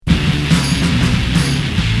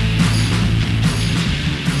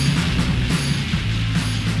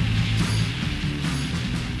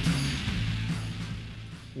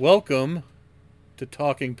Welcome to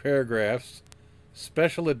Talking Paragraphs,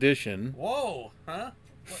 special edition. Whoa, huh?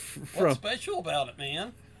 What's special about it,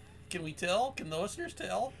 man? Can we tell? Can the listeners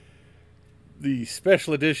tell? The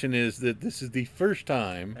special edition is that this is the first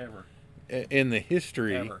time Ever. In the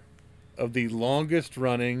history Ever. of the longest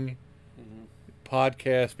running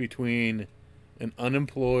podcast between an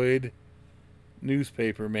unemployed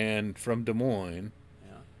newspaper man from Des Moines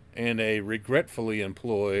and a regretfully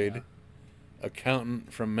employed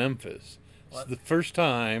accountant from Memphis. It's the first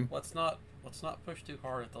time. Let's not push too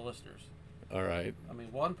hard at the listeners. All right. I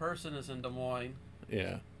mean, one person is in Des Moines.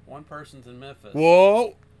 Yeah. One person's in Memphis.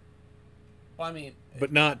 Whoa. Well, I mean,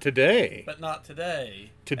 but not today. But not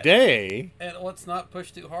today. Today. And let's not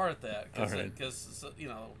push too hard at that, because right.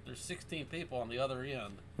 There's 16 people on the other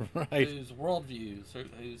end, right? Whose worldviews,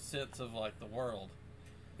 whose sense of like the world.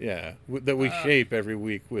 Yeah, that we shape every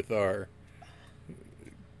week with our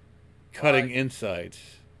cutting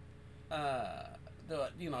insights. Do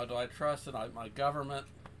I trust in my government?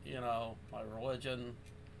 My religion.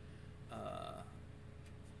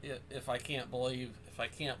 If I can't believe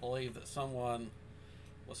that someone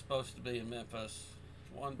was supposed to be in Memphis,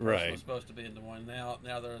 one person was supposed to be in Des Moines.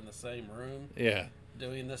 Now they're in the same room. Yeah.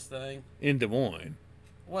 Doing this thing in Des Moines.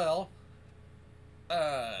 Well,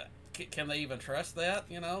 can they even trust that?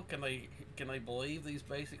 Can they believe these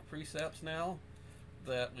basic precepts now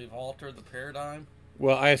that we've altered the paradigm?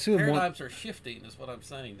 Well, I assume paradigms are shifting, is what I'm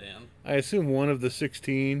saying, Dan. I assume one of the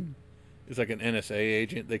 16 is like an NSA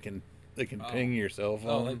agent. They can ping your cell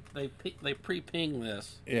phone. Oh, they pre-ping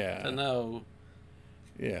this. Yeah. To know.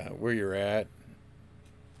 Yeah, where you're at.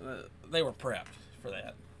 They were prepped for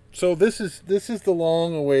that. So this is the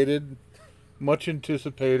long-awaited, much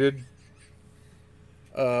anticipated,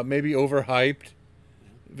 maybe overhyped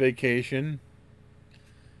vacation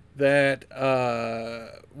that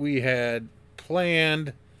we had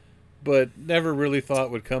planned, but never really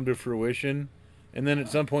thought would come to fruition. And then at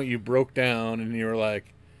some point you broke down and you were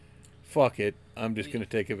like, fuck it, I'm just going to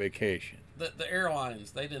take a vacation. The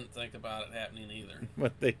airlines, they didn't think about it happening either.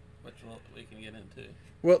 Which we can get into.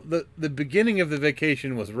 Well, the beginning of the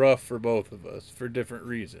vacation was rough for both of us for different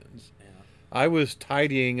reasons. Yeah. I was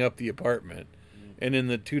tidying up the apartment, and in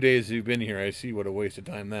the 2 days you've been here, I see what a waste of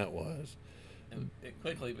time that was. And it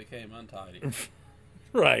quickly became untidy.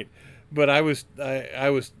 Right. But I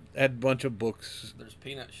had a bunch of books. There's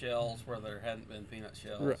peanut shells where there hadn't been peanut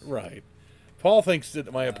shells. Right. Paul thinks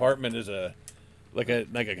that my apartment is like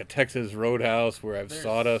a Texas Roadhouse where I've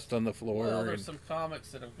sawdust on the floor. Well, there's some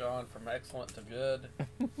comics that have gone from excellent to good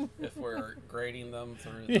if we're grading them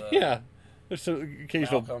through the there's some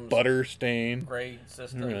occasional butter stain grade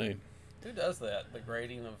system. Right. Who does that? The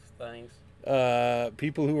grading of things?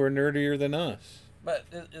 People who are nerdier than us. But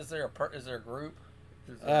is there a group?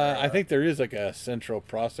 I think there is like a central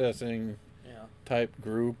processing type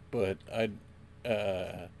group, but I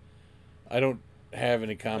don't have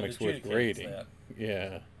any comics with grading. That.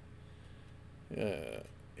 Yeah.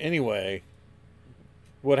 Anyway,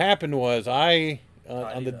 what happened was on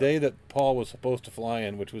the day that Paul was supposed to fly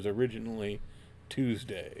in, which was originally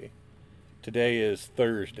Tuesday, today is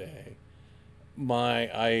Thursday.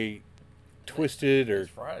 I twisted It's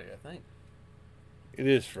Friday, I think. It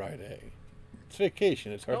is Friday. It's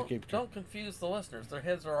vacation. It's hard to keep. Don't confuse the listeners. Their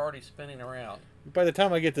heads are already spinning around. By the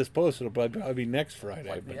time I get this posted, it'll probably be next Friday.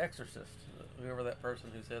 Like The Exorcist. Whoever that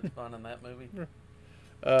person whose head's spun in that movie.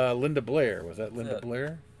 Linda Blair. Was that Linda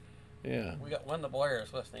Blair? Yeah. We got Linda Blair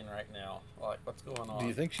is listening right now. Like, what's going on? Do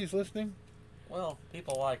you think she's listening? Well,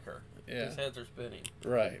 people like her. Yeah. Whose heads are spinning.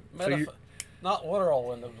 Right. Not literal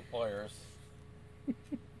Linda Blairs.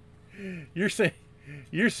 You're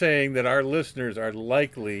saying that our listeners are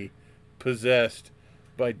likely possessed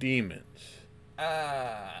by demons.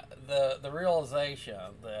 The realization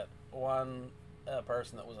that one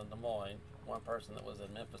person that was in Des Moines, one person that was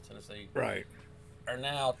in Memphis, Tennessee, right, are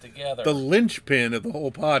now together. The linchpin of the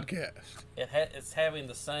whole podcast. It's having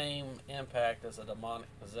the same impact as a demonic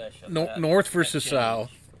possession. North versus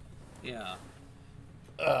South. Yeah.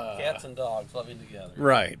 Cats and dogs living together.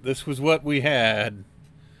 Right. This was what we had.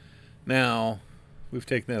 Now, we've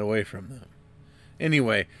taken that away from them.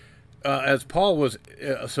 Anyway, as Paul was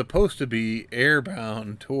supposed to be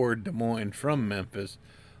airbound toward Des Moines from Memphis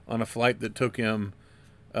on a flight that took him,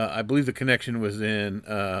 I believe the connection was in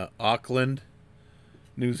Auckland,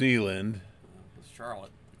 New Zealand.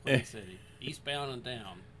 Charlotte, Queen City. Eastbound and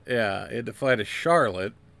down. Yeah, he had to fly to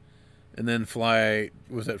Charlotte and then fly,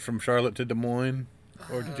 was that from Charlotte to Des Moines?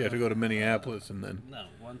 Or did you have to go to Minneapolis and then? No,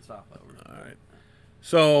 one stopover. All right.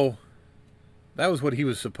 So, that was what he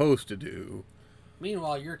was supposed to do.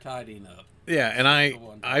 Meanwhile, you're tidying up. Yeah, and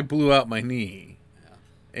I blew out my knee.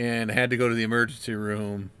 and had to go to the emergency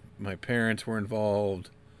room. My parents were involved.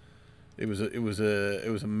 It was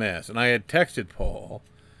a mess, and I had texted Paul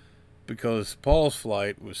because Paul's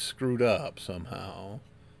flight was screwed up somehow.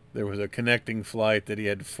 There was a connecting flight that he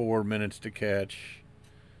had 4 minutes to catch.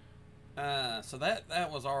 So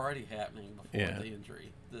that was already happening before the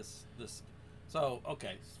injury. So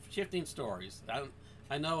okay, shifting stories.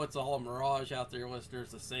 I know it's all a mirage out there,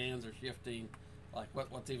 listeners. The sands are shifting. Like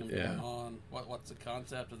what's even going on? What's the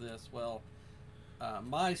concept of this? Well,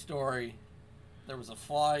 my story. There was a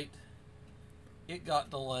flight. It got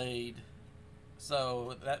delayed,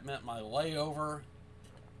 so that meant my layover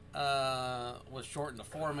was shortened to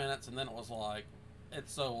 4 minutes, and then it was like,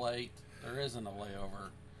 it's so late, there isn't a layover.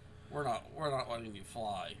 We're not letting you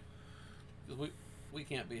fly, because we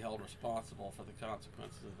can't be held responsible for the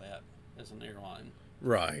consequences of that as an airline.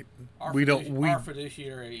 Right. Our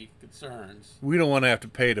fiduciary concerns. We don't want to have to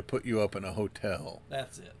pay to put you up in a hotel.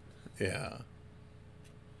 That's it. Yeah.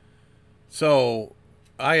 So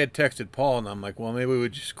I had texted Paul, and I'm like, well, maybe we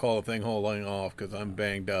would just call the thing holding off because I'm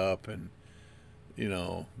banged up, and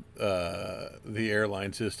the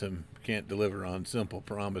airline system can't deliver on simple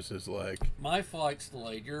promises like my flight's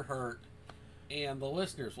delayed, you're hurt, and the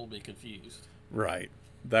listeners will be confused. Right.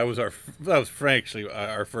 That was frankly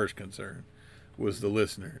our first concern, was the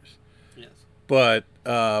listeners. Yes. But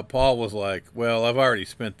Paul was like, well, I've already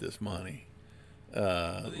spent this money.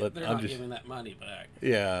 They're not giving that money back.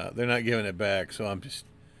 Yeah, they're not giving it back, so I'm just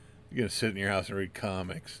going to sit in your house and read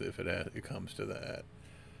comics if it comes to that.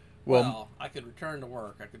 Well, I could return to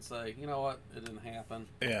work. I could say, you know what, it didn't happen.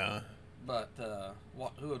 Yeah. But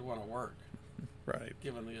who would want to work? Right.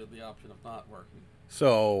 Given the option of not working.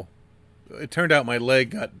 So it turned out my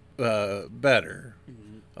leg got better,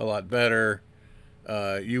 a lot better.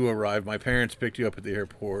 You arrived. My parents picked you up at the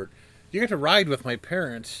airport. You got to ride with my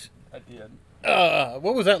parents. I did.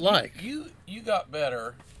 What was that like? You got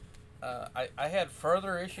better. I had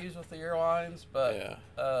further issues with the airlines, but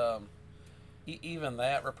even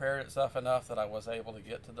that repaired itself enough that I was able to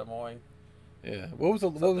get to Des Moines. Yeah. What was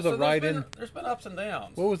the ride in? There's been ups and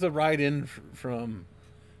downs. What was the ride in from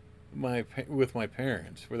with my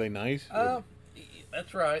parents? Were they nice?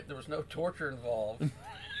 That's right. There was no torture involved.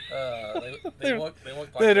 They looked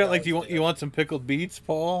like they don't like. You want some pickled beets,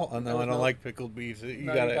 Paul? Oh, no, I don't like pickled beets. You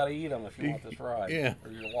gotta eat them if you want this ride. Yeah.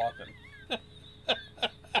 Or you're walking.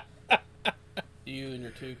 You and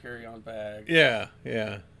your 2 carry-on bags. Yeah.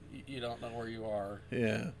 You don't know where you are.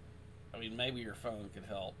 Yeah. I mean, maybe your phone could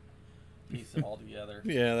help piece it all together.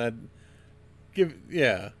 Yeah,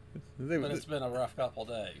 But it's been a rough couple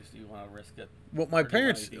days. Do you want to risk it? Well, my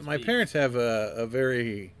parents have a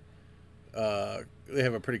very they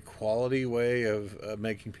have a pretty quality way of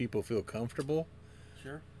making people feel comfortable.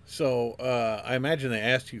 Sure. So I imagine they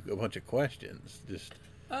asked you a bunch of questions.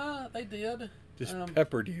 They did. Just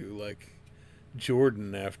peppered you like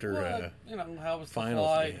Jordan after how was the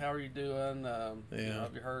flight? How are you doing?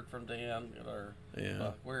 Have you heard from Dan?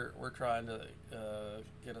 We're trying to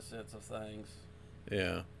get a sense of things.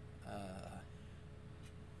 Yeah.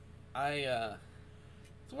 It's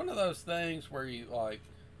one of those things where you like,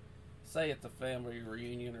 say it's a family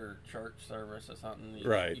reunion or church service or something.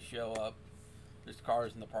 You show up. There's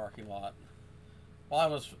cars in the parking lot. Well, I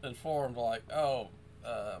was informed my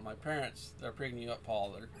parents, they're picking you up,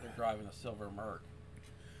 Paul. They're driving a silver Merc.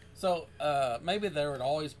 So maybe there had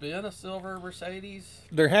always been a silver Mercedes.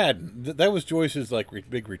 There had. That was Joyce's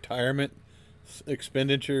big retirement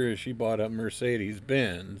expenditure. She bought a Mercedes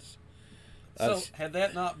Benz. So had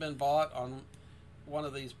that not been bought on one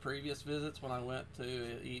of these previous visits when I went to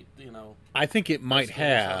eat? I think it might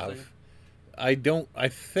have. I don't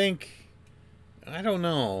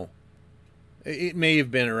know. It may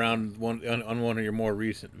have been around on one of your more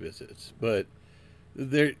recent visits, but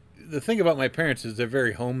the thing about my parents is they're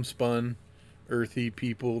very homespun, earthy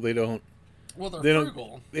people. They don't. Well, they're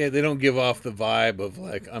frugal. They don't give off the vibe of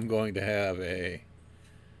like, I'm going to have a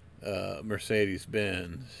Mercedes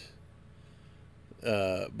Benz,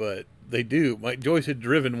 but they do. Joyce had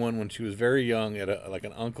driven one when she was very young at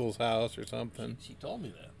an uncle's house or something. She told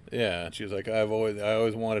me that. Yeah, and she was like, I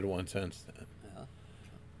always wanted one since then.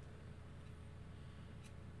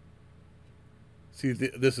 See,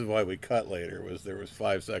 this is why we cut later. There was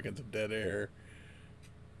 5 seconds of dead air.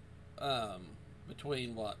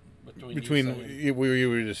 Between what? You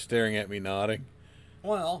were just staring at me nodding.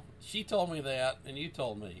 Well, she told me that, and you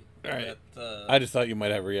told me. All right. That, I just thought you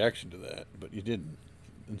might have a reaction to that, but you didn't,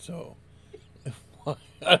 and so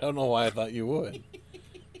I don't know why I thought you would.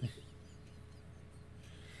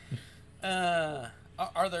 Are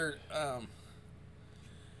there?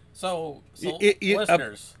 So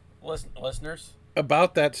listeners.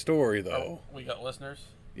 About that story, Oh, though. we got listeners.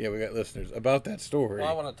 Yeah, we got listeners. About that story. Well,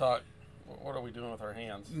 I want to talk. What are we doing with our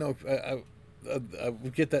hands? No, I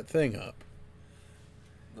get that thing up.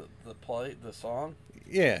 The song.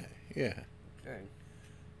 Yeah, yeah. Okay.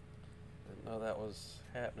 Didn't know that was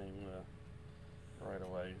happening right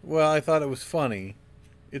away. Well, I thought it was funny.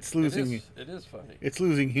 It's losing. It is funny. It's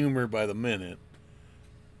losing humor by the minute.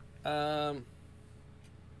 I'm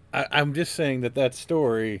just saying that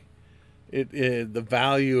story, the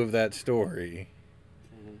value of that story,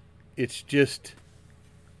 Mm-hmm. it's just.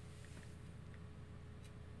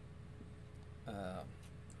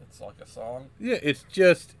 It's like a song. Yeah, it's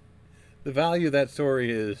just the value of that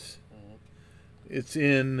story is. Mm-hmm. It's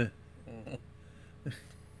in. Mm-hmm.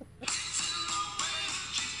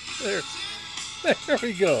 There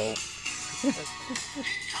we go.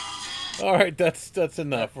 All right, that's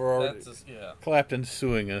enough. We're already yeah. Clapton's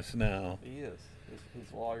suing us now. He is.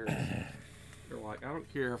 His lawyers. They're like, I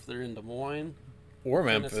don't care if they're in Des Moines Or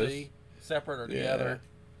Memphis. Tennessee, separate or together.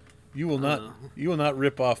 You will not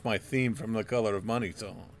rip off my theme from the Color of Money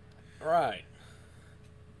song. Right.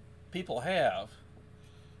 People have.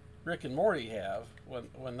 Rick and Morty have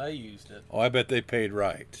when they used it. Oh, I bet they paid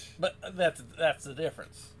rights. But that's the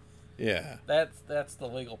difference. Yeah. That's the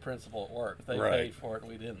legal principle at work. They Right. paid for it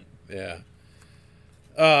and we didn't. Yeah.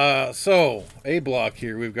 So A block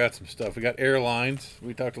here. We've got some stuff. We got airlines.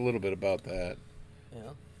 We talked a little bit about that.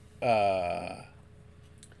 Yeah.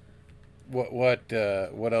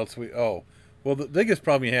 What else well, the biggest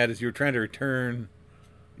problem you had is you were trying to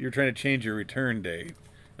change your return date,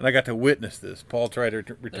 and I got to witness this. Paul tried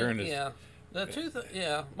to return his. Yeah.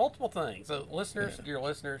 Multiple things. So listeners, dear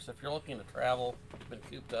listeners, if you're looking to travel, been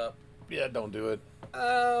cooped up. Yeah, don't do it.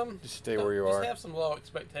 Just stay where you just are. Have some low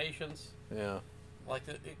expectations. Yeah. Like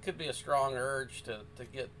it could be a strong urge to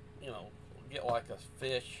get like a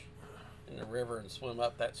fish in the river and swim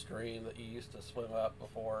up that stream that you used to swim up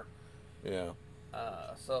before. Yeah.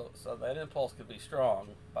 So that impulse could be strong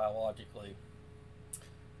biologically.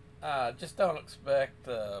 Just don't expect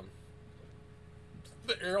the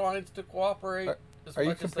airlines to cooperate. Are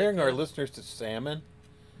you comparing our listeners to salmon?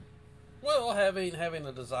 Well, having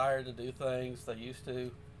a desire to do things they used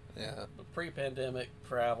to. Yeah. Pre-pandemic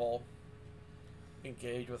travel,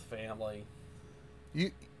 engage with family.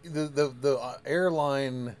 The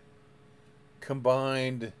airline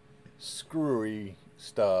combined screwy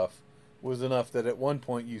stuff was enough that at one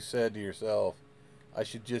point you said to yourself, I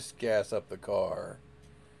should just gas up the car.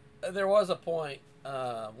 There was a point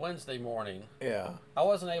Wednesday morning. Yeah. I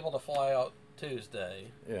wasn't able to fly out Tuesday.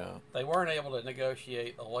 Yeah. They weren't able to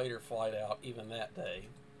negotiate a later flight out even that day.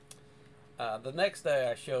 The next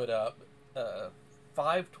day I showed up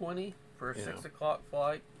 5:20 for a 6 o'clock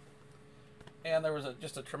flight. And there was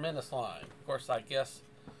just a tremendous line. Of course, I guess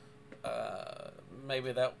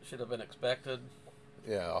maybe that should have been expected.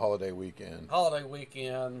 Yeah, a holiday weekend. Holiday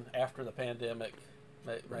weekend after the pandemic,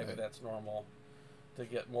 maybe Right. that's normal to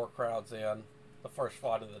get more crowds in. The first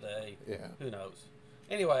flight of the day. Yeah. Who knows?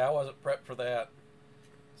 Anyway, I wasn't prepped for that.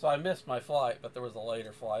 So I missed my flight, but there was a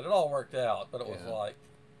later flight. It all worked out, but it was like,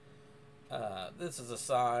 this is a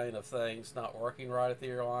sign of things not working right at the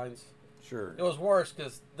airlines. Sure. It was worse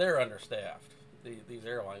because they're understaffed, these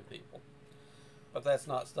airline people. But that's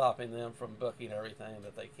not stopping them from booking everything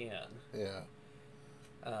that they can. Yeah.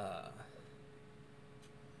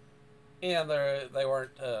 And they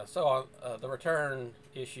weren't. So on the return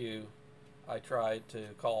issue, I tried to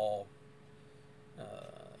call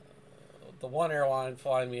the one airline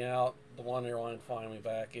flying me out, the one airline flying me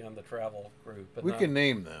back in, the travel group. But We can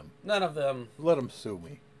name them. None of them. Let them sue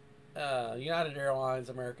me. United Airlines,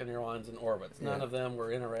 American Airlines, and Orbitz. None Yeah. of them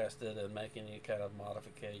were interested in making any kind of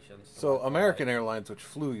modifications. So American Airlines, which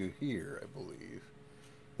flew you here, I believe,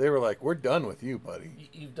 they were like, "We're done with you, buddy.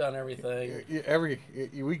 You've done everything.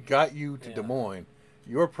 We got you to Des Moines.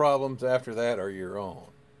 Your problems after that are your own."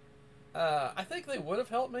 I think they would have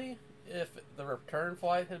helped me if the return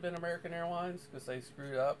flight had been American Airlines because they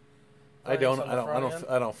screwed up. I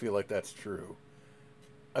don't feel like that's true.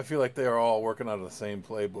 I feel like they are all working out of the same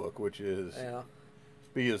playbook, which is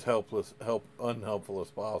be as unhelpful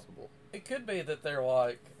as possible. It could be that they're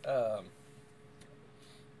like,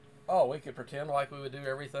 we could pretend like we would do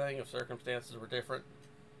everything if circumstances were different,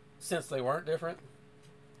 since they weren't different.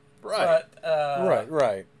 Right. But,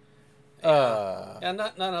 right. And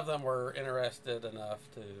none of them were interested enough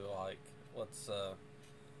to like, let's. And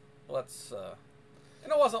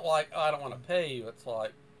it wasn't like, I don't want to pay you. It's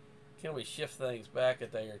like, can we shift things back a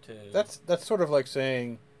day or two? That's sort of like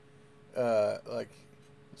saying, like,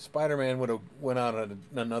 Spider-Man would have went out on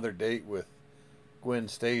another date with Gwen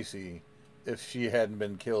Stacy if she hadn't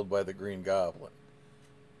been killed by the Green Goblin.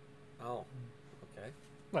 Oh,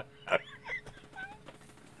 okay.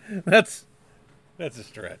 That's a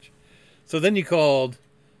stretch. So then you called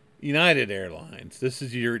United Airlines. This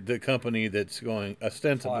is the company that's going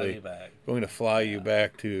ostensibly going to fly you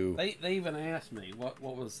back to. They even asked me what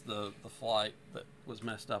was the flight that was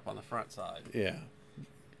messed up on the front side. Yeah.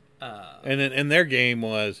 And their game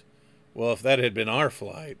was, well, if that had been our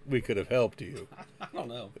flight, we could have helped you. I don't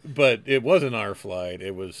know. But it wasn't our flight.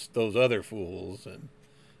 It was those other fools, and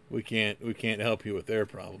we can't help you with their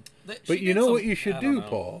problem. But you know what you should do,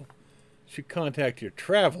 Paul? You should contact your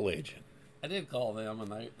travel agent. I did call them,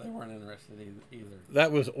 and they weren't interested either.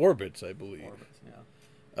 That was Orbitz, I believe. Orbitz,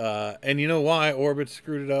 yeah. And you know why Orbitz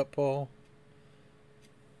screwed it up, Paul?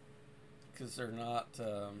 Because they're not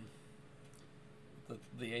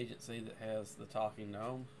the agency that has the talking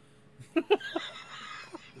gnome. Is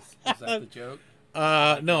that the joke?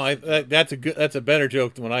 No, that's a better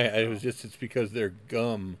joke than what I had. It was just it's because their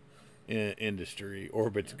gum industry,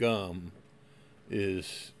 Orbit's gum,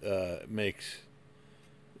 is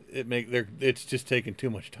it's just taking too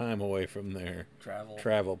much time away from their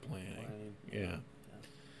travel planning. Yeah.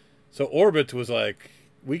 So Orbitz was like,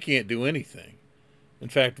 we can't do anything. In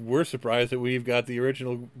fact, we're surprised that we've got the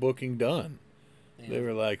original booking done. Yeah. They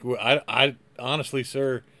were like, I honestly,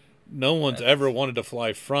 sir, no one's ever wanted to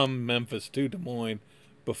fly from Memphis to Des Moines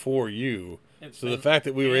before you. So the fact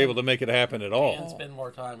that we were able to make it happen at all. And spend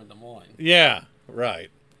more time in Des Moines. Yeah, right.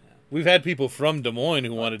 Yeah. We've had people from Des Moines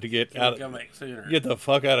who wanted to get the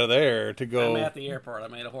fuck out of there to go. I'm at the airport. I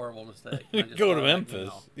made a horrible mistake. Go to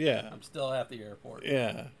Memphis. Yeah. I'm still at the airport.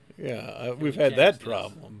 Yeah. Yeah. We've had that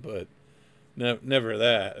problem, but never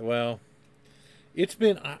that. Well, it's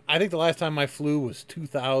been, I think the last time I flew was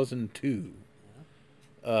 2002.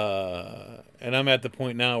 And I'm at the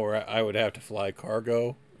point now where I would have to fly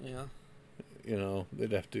cargo. Yeah. You know,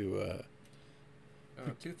 they'd have to.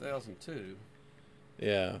 2002.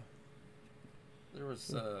 Yeah. There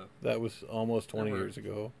was. That was almost 20 years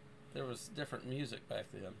ago. There was different music back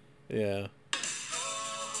then. Yeah.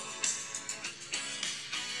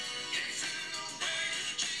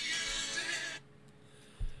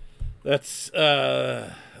 That's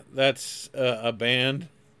a band.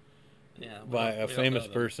 Yeah, by a famous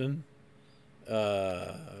person.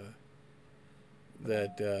 That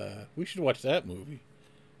we should watch that movie.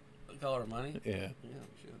 The Color of Money? Yeah. Yeah, we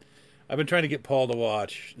should. I've been trying to get Paul to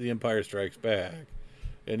watch The Empire Strikes Back,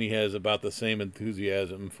 and he has about the same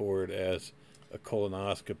enthusiasm for it as a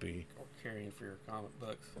colonoscopy. Or caring for your comic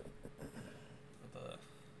books.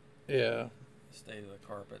 Yeah. The state of the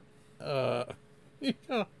carpet.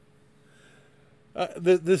 Yeah.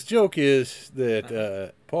 This joke is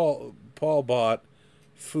that Paul bought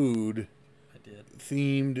food. I did.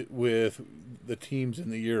 Themed with the teams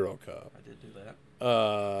in the Euro Cup. I did do that.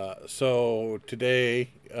 So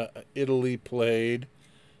today Italy played,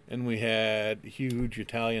 and we had huge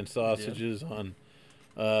Italian sausages on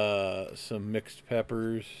some mixed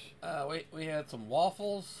peppers. We had some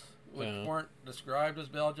waffles, which weren't described as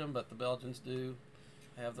Belgian, but the Belgians do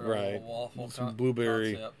have their own little waffle some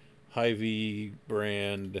blueberry concept. Hy-Vee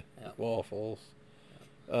brand waffles,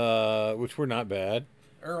 which were not bad.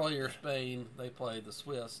 Earlier, Spain, they played the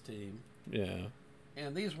Swiss team. Yeah.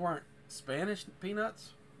 And these weren't Spanish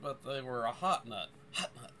peanuts, but they were a hot nut.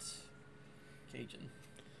 Hot nuts. Cajun.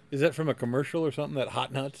 Is that from a commercial or something, that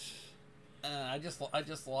Hot Nuts? I just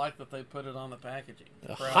like that they put it on the packaging.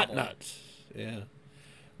 Hot Nuts. Yeah.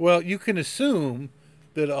 Well, you can assume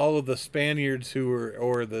that all of the Spaniards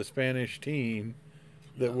or the Spanish team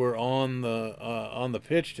that were on the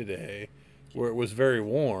pitch today, where it was very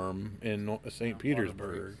warm in St.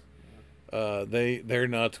 Petersburg, their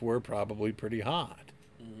nuts were probably pretty hot.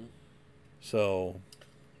 Mm-hmm. So,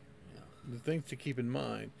 the things to keep in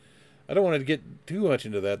mind. I don't want to get too much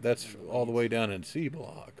into that. That's all the way down in C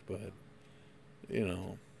block, but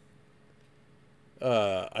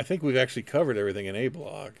I think we've actually covered everything in A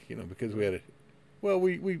block. Because we had a,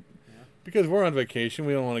 because we're on vacation,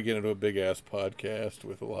 we don't want to get into a big ass podcast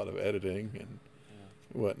with a lot of editing and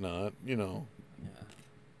whatnot. And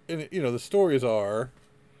the stories are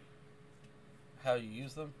how you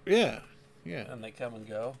use them. Yeah. And they come and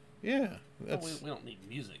go. Yeah, we don't need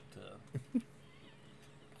music to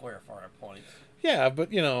clarify our points. Yeah,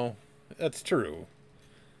 but that's true.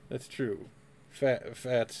 That's true.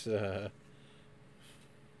 Fats.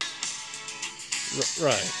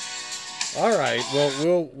 Right. All right.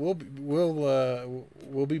 Well,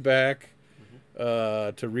 we'll be back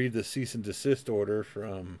to read the cease and desist order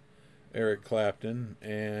from Eric Clapton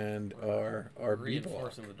and our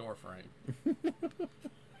reinforcing the door frame.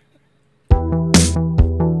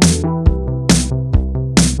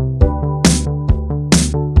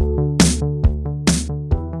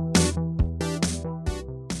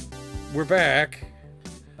 We're back.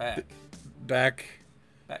 Back. Back.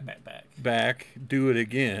 Back. Do it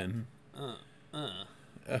again.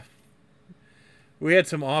 We had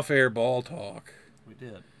some off-air ball talk. We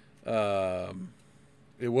did.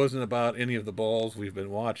 It wasn't about any of the balls we've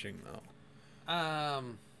been watching, though.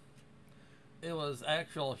 It was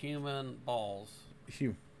actual human balls.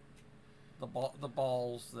 The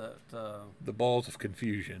balls that the balls of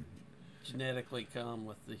confusion genetically come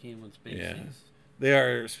with the human species. Yeah. They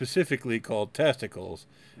are specifically called testicles,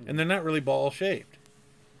 and they're not really ball-shaped.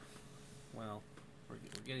 Well, we're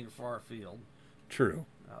getting far afield. True.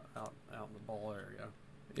 Out in the ball area.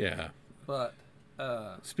 Yeah. But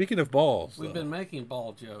speaking of balls, we've been making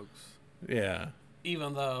ball jokes. Yeah.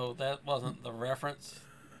 Even though that wasn't the reference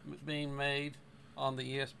being made on the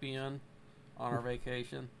ESPN on our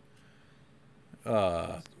vacation.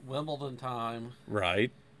 It's Wimbledon time.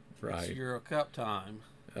 Right. It's Euro Cup time.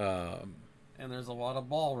 And there's a lot of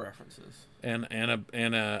ball references. And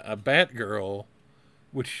a Batgirl,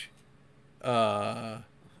 which there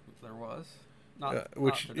was.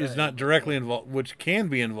 Which not today, is not directly involved, which can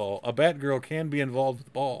be involved. A Batgirl can be involved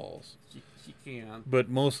with balls. She can. But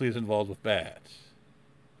mostly is involved with bats.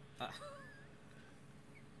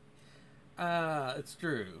 It's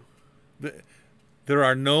true. There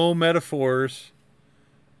are no metaphors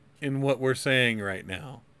in what we're saying right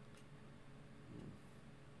now.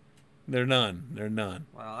 They're none.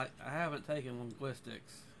 Well, I haven't taken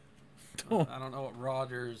linguistics. I don't know what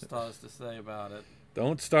Rogers taught us to say about it.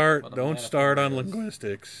 Don't start on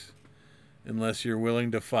linguistics unless you're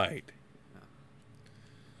willing to fight.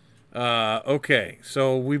 Okay,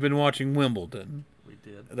 so we've been watching Wimbledon. We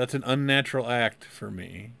did. That's an unnatural act for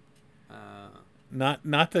me. Not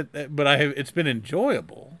that, but it's been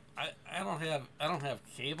enjoyable. I don't have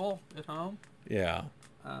cable at home. Yeah.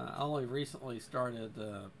 I only recently started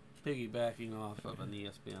piggybacking off of an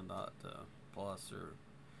ESPN plus or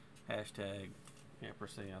hashtag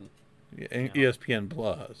ampersand. ESPN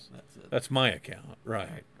Plus. That's it. That's my account,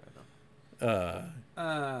 right?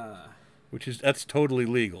 That's totally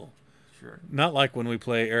legal. Sure. Not like when we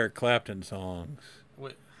play Eric Clapton songs.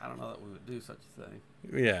 I don't know that we would do such a thing.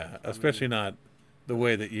 Yeah, especially not the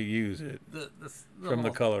way that you use it. From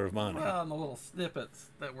The Color of Money. Well, and the little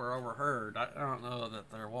snippets that were overheard, I don't know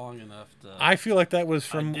that they're long enough to. I feel like that was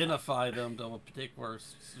from identify them to a particular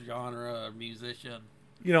genre or musician.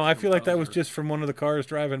 I feel like that was just from one of the cars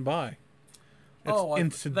driving by. It's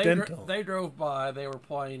incidental. They drove by. They were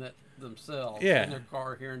playing it themselves in their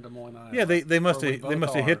car here in Des Moines, Iowa. Yeah, they must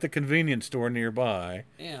have hit the convenience store nearby.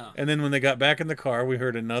 Yeah. And then when they got back in the car, we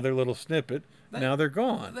heard another little snippet. Now they're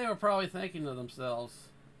gone. They were probably thinking to themselves,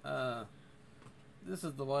 "This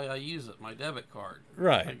is the way I use it. My debit card.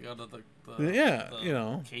 Right. I go to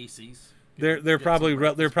the Casey's. They're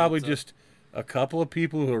probably just a couple of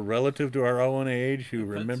people who are relative to our own age who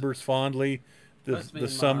remembers fondly the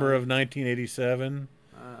summer of 1987.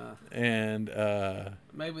 And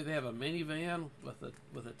maybe they have a minivan with a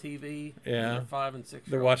TV. Yeah, they're 5 and 6.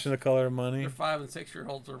 They're watching The Color of Money. Their 5 and 6 year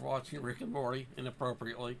olds are watching Rick and Morty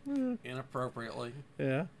inappropriately.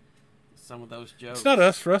 Yeah. Some of those jokes. It's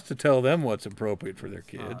not for us to tell them what's appropriate for their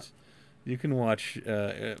kids. You can watch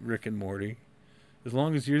Rick and Morty as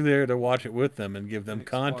long as you're there to watch it with them and give them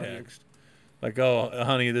context. Like, oh,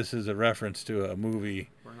 honey, this is a reference to a movie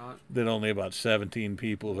that only about 17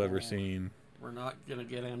 people have ever seen. We're not going to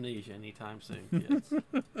get amnesia anytime soon, kids.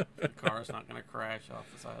 The car's not going to crash off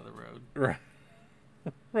the side of the road.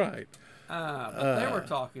 Right. But they were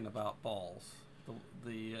talking about balls.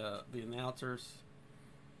 The announcers.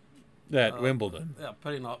 At Wimbledon. Yeah,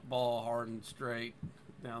 putting a ball hard and straight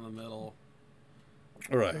down the middle.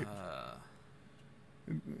 Right.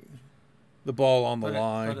 The ball on the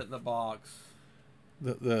line. Put it in the box.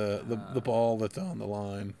 The ball that's on the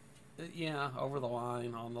line. Yeah, over the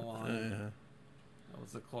line, on the line. That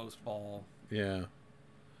was a close ball. Yeah.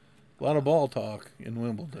 A lot of ball talk in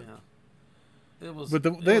Wimbledon. Yeah. It was. But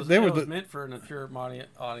they were meant for a mature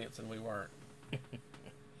audience, and we weren't.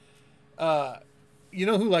 You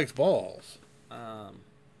know who likes balls? Gosh.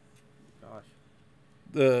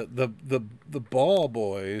 The ball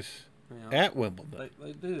boys at Wimbledon.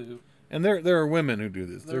 They do. And there are women who do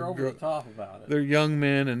this. They're over the top about it. They're young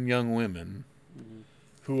men and young women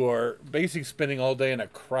who are basically spending all day in a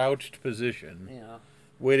crouched position,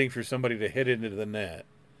 waiting for somebody to hit it into the net,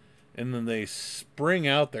 and then they spring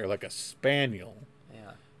out there like a spaniel,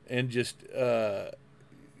 and just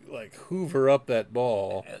like hoover up that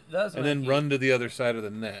ball, and then run to the other side of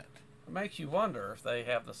the net. It makes you wonder if they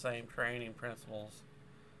have the same training principles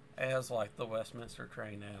as like the Westminster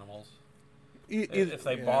trained animals. If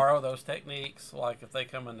they borrow those techniques, like if they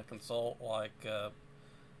come in to consult, like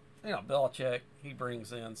Belichick, he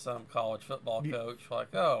brings in some college football coach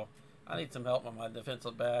like, oh, I need some help on my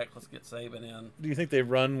defensive back. Let's get Saban in. Do you think they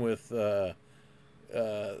run with the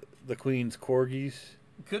Queen's corgis?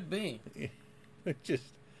 Could be. Just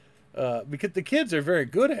because the kids are very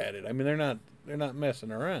good at it. I mean, they're not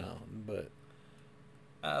messing around, but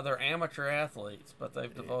they're amateur athletes, but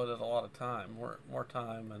they've devoted a lot of time, more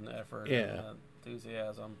time and effort and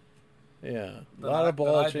enthusiasm. Yeah, a lot of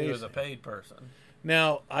ball chasing. I do as a paid person.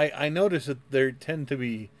 Now, I notice that there tend to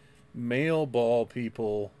be male ball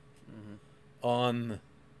people on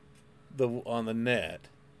the net,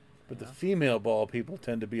 but the female ball people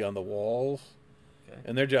tend to be on the walls,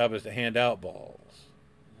 and their job is to hand out balls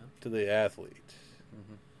to the athletes.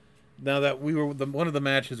 Now that one of the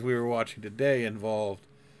matches we were watching today involved,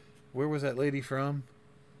 where was that lady from?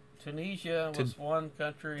 Tunisia was one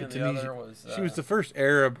country, and the other was... she was the first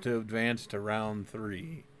Arab to advance to round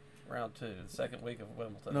 3. Round 2, the second week of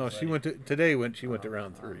Wimbledon. No, she went to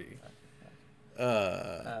round 3.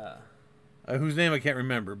 Whose name I can't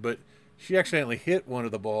remember, but she accidentally hit one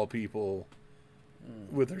of the ball people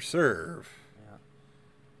with her serve,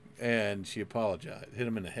 and she apologized. Hit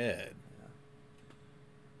him in the head.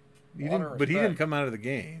 He didn't come out of the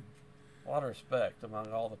game. A lot of respect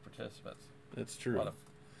among all the participants. That's true.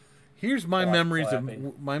 Here's my memories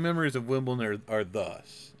of Wimbledon are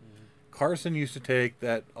thus. Carson used to take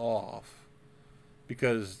that off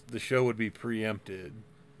because the show would be preempted.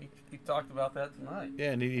 He talked about that tonight.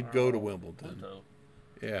 Yeah, and he'd go to Wimbledon.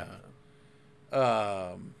 Yeah.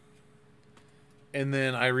 And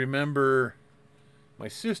then I remember my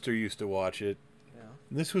sister used to watch it. Yeah.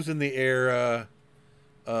 And this was in the era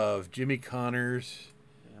of Jimmy Connors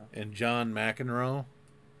and John McEnroe.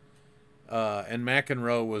 And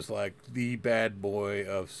McEnroe was like the bad boy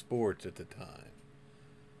of sports at the time.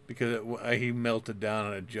 Because he melted down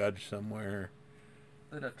on a judge somewhere.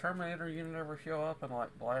 Did a Terminator unit ever show up and like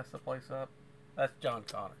blast the place up? That's John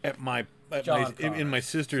Connors. In my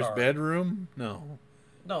sister's bedroom? No.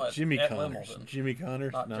 No, Jimmy at Connors. Wimbledon. Jimmy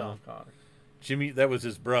Connors? Not no. John Connors. Jimmy, that was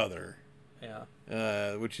his brother.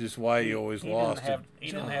 Yeah. Which is why he always lost.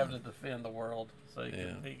 He didn't have to defend the world, so he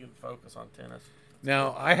could focus on tennis.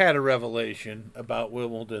 Now, I had a revelation about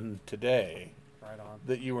Wimbledon today. Right on.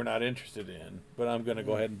 That you were not interested in, but I'm going to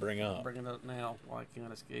go ahead and bring up. Bring it up now. Why I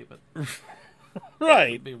can't escape it? Right.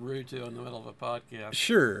 It'd be rude to in the middle of a podcast.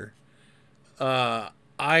 Sure.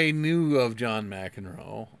 I knew of John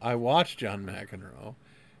McEnroe. I watched John McEnroe,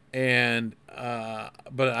 and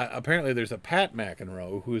apparently there's a Pat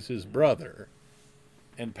McEnroe who is his brother,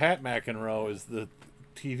 and Pat McEnroe is the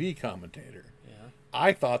TV commentator. Yeah.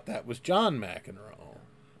 I thought that was John McEnroe,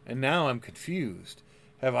 and now I'm confused.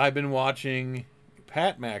 Have I been watching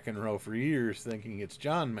Pat McEnroe for years thinking it's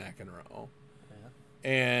John McEnroe? Yeah.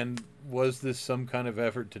 And was this some kind of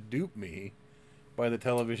effort to dupe me by the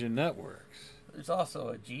television networks? There's also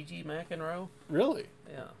a Gigi McEnroe. Really?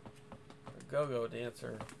 Yeah. A go-go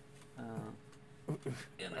dancer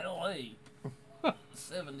in L.A.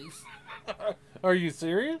 70s. Are you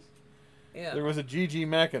serious? Yeah. There was a Gigi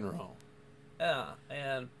McEnroe. Yeah,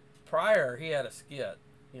 and prior he had a skit,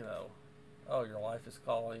 Oh, Your Life is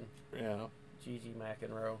Calling. Yeah. Gigi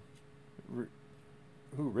McEnroe.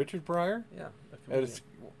 Who, Richard Pryor? Yeah.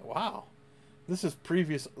 Wow. This is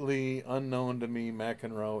previously unknown to me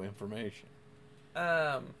McEnroe information.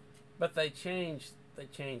 But they changed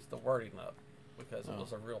the wording up because it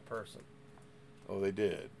was a real person. Oh, they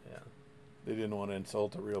did? Yeah. They didn't want to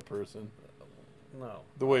insult a real person? No.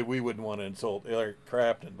 The way we wouldn't want to insult Eric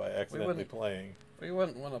Clapton by accidentally playing. We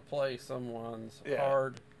wouldn't want to play someone's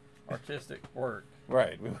hard artistic work.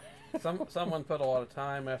 Right. Someone put a lot of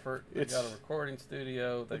time, effort. They got a recording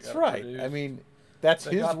studio. That's right. Produce. I mean, that's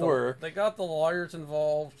his work. They got the lawyers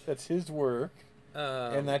involved. That's his work.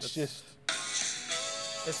 And that's just...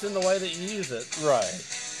 It's in the way that you use it.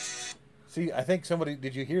 Right. See, I think somebody...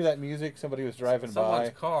 Did you hear that music? Somebody was driving by. Someone's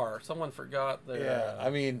car. Someone forgot their... Yeah, I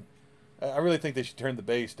mean... I really think they should turn the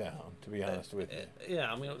bass down, to be honest with you.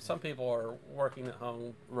 Yeah, I mean, some people are working at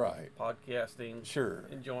home. Right. Podcasting. Sure.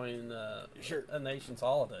 Enjoying a nation's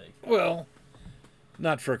holiday. Well,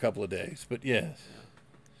 not for a couple of days, but yes.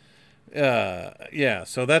 Yeah,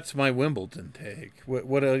 so that's my Wimbledon take.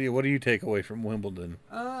 What do you take away from Wimbledon?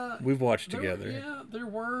 We've watched together. Yeah, there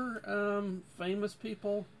were famous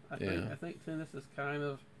people. I think tennis is kind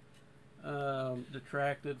of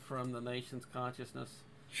detracted from the nation's consciousness.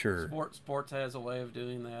 Sure. Sports has a way of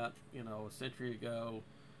doing that. A century ago,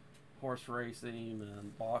 horse racing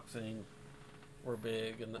and boxing were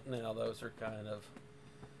big, and now those are kind of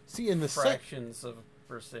in the fractions of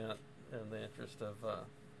percent in the interest of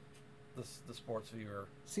the sports viewer.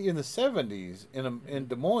 See, in the 70s, in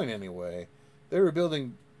Des Moines anyway, they were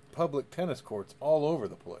building public tennis courts all over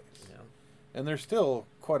the place. Yeah. And there's still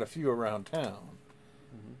quite a few around town.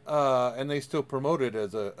 And they still promote it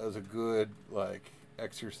as a good, like,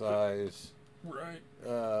 exercise, right?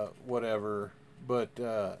 Whatever. But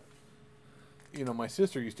my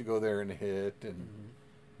sister used to go there and hit, and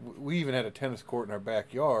we even had a tennis court in our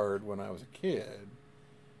backyard when I was a kid,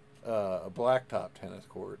 a blacktop tennis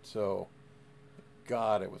court. So,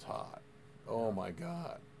 God, it was hot. Oh my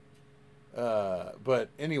God. But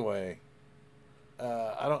anyway,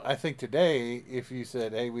 I think today, if you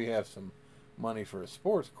said, "Hey, we have some money for a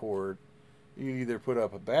sports court," you either put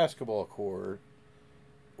up a basketball court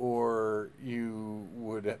or you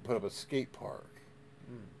would put up a skate park.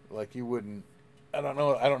 Like, you wouldn't. I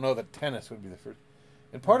don't know that tennis would be the first.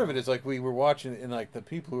 And part of it is, like, we were watching, and like the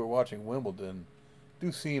people who are watching Wimbledon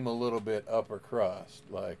do seem a little bit upper crust.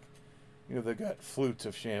 Like, they've got flutes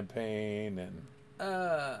of champagne and.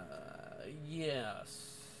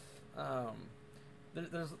 Yes.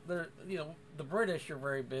 The British are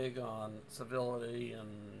very big on civility and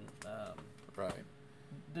right.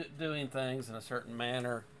 Doing things in a certain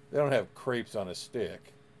manner. They don't have crepes on a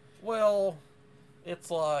stick. Well,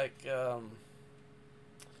 it's like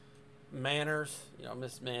manners,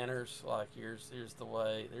 Miss Manners. Like, here's the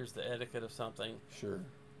way, here's the etiquette of something. Sure.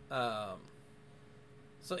 So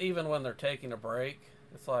even when they're taking a break,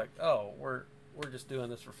 it's like, oh, we're just doing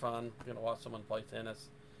this for fun. We're gonna watch someone play tennis.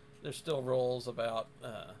 There's still rules about,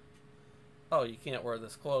 you can't wear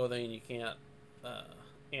this clothing. You can't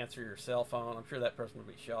answer your cell phone. I'm sure that person would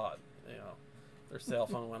be shot. Their cell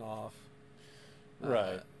phone went off.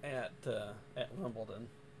 Right. At Wimbledon.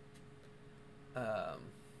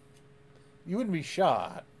 You wouldn't be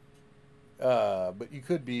shot, but you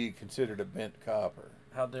could be considered a bent copper.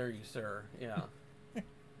 How dare you, sir? Yeah.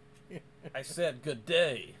 I said good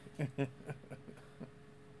day.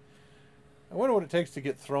 I wonder what it takes to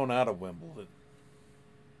get thrown out of Wimbledon.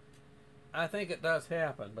 I think it does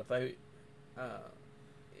happen, but they...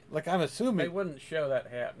 I'm assuming... They wouldn't show that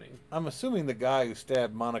happening. I'm assuming the guy who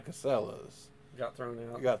stabbed Monica Seles... Got thrown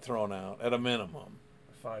out? Got thrown out, at a minimum.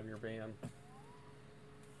 A 5-year ban.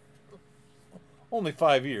 Only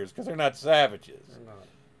 5 years, because they're not savages.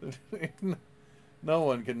 They're not. No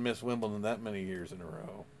one can miss Wimbledon that many years in a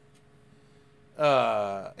row.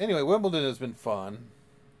 Anyway, Wimbledon has been fun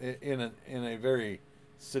in a very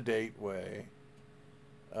sedate way.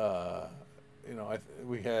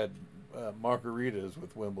 We had margaritas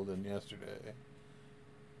with Wimbledon yesterday.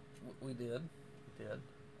 We did.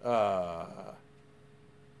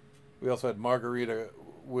 We also had margaritas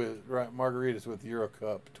with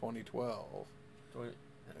Eurocup 2012.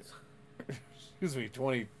 Excuse me,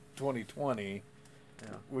 2020. Yeah.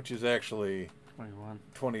 Which is actually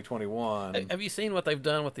 2021. Have you seen what they've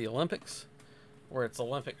done with the Olympics? Where it's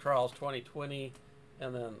Olympic trials 2020,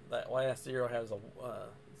 and then that last zero has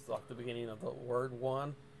it's like the beginning of the word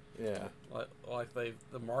one. Yeah. Like the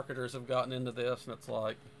marketers have gotten into this, and it's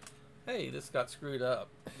like, hey, this got screwed up,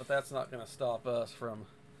 but that's not going to stop us from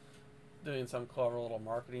doing some clever little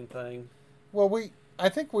marketing thing. Well, I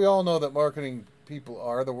think we all know that marketing people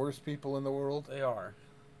are the worst people in the world. They are.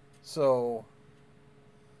 So,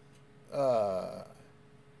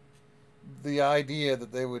 the idea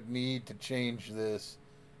that they would need to change this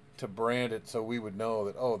to brand it so we would know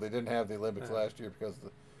that, they didn't have the Olympics last year because of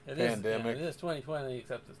the pandemic. It is 2020,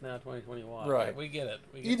 except it's now 2021. Right. We get it.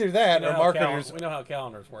 Either that or marketers... We know how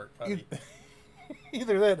calendars work, buddy.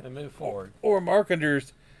 Either that... And move forward. Or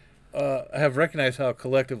marketers have recognized how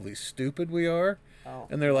collectively stupid we are. Oh.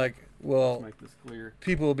 And they're like, well... Let's make this clear.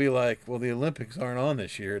 People will be like, well, the Olympics aren't on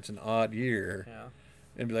this year. It's an odd year. Yeah.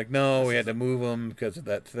 And be like, no, we had to move them because of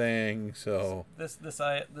that thing. So this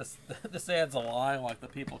adds a lie, like the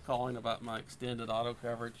people calling about my extended auto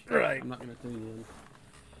coverage. Right. I'm not going to tune in.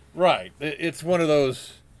 Right. It's one of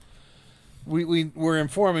those. We're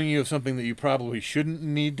informing you of something that you probably shouldn't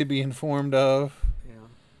need to be informed of. Yeah.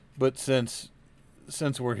 But since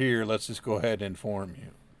we're here, let's just go ahead and inform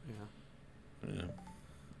you. Yeah. Yeah.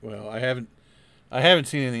 Well, I haven't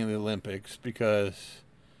seen anything in the Olympics because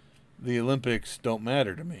the Olympics don't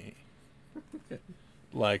matter to me.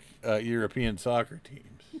 Like European soccer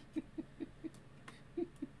teams.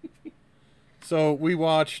 So we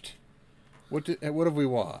watched. What have we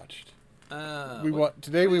watched?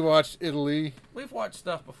 Today we watched Italy. We've watched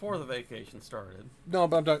stuff before the vacation started. No,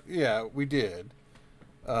 but I'm talking. Yeah, we did,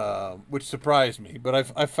 which surprised me.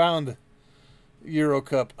 But I found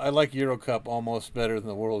Eurocup. I like Eurocup almost better than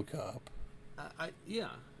the World Cup.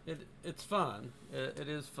 It's fun. It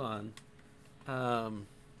is fun.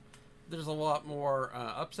 there's a lot more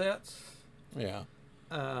upsets. Yeah.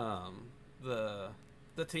 The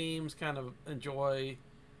teams kind of enjoy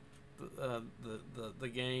the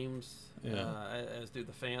games, as do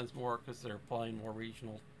the fans more because they're playing more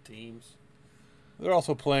regional teams. They're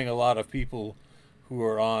also playing a lot of people who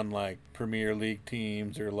are on like Premier League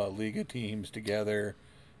teams or La Liga teams together,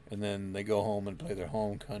 and then they go home and play their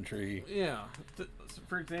home country. Yeah.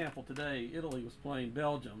 For example, today Italy was playing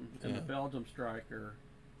Belgium, and the Belgium striker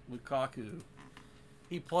Lukaku,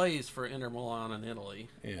 he plays for Inter Milan in Italy.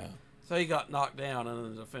 Yeah. So he got knocked down, and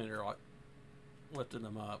then the defender like lifted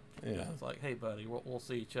him up. Yeah. It's like, hey, buddy, we'll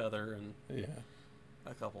see each other in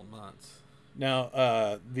a couple months.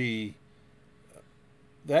 Now,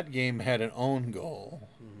 that game had an own goal,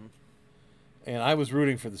 and I was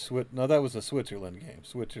rooting for the No, that was a Switzerland game.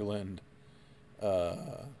 Switzerland.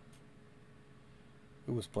 Who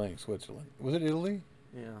was playing Switzerland? Was it Italy?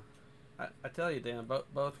 Yeah. I tell you, Dan,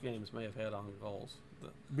 both games may have had on goals.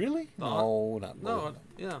 Really? No, not both. No,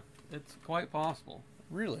 yeah, it's quite possible.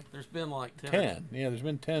 Really? There's been like 10. 10. Yeah, there's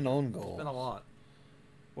been 10 own goals. It's been a lot.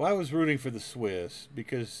 Well, I was rooting for the Swiss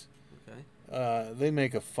because they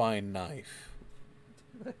make a fine knife.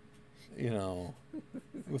 You know,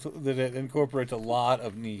 that incorporates a lot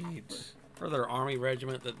of needs. For their army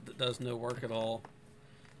regiment that does no work at all.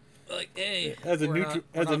 Like, hey, as a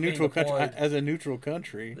neutral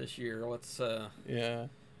country this year, let's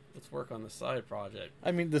work on the side project.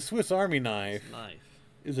 I mean, the Swiss Army knife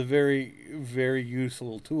is a very, very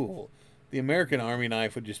useful tool. The American Army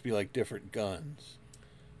knife would just be like different guns.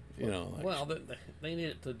 You know. Like, well, they need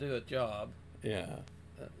it to do a job. Yeah.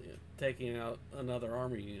 Taking out another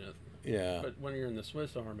army unit. Yeah. But when you're in the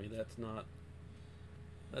Swiss Army, that's not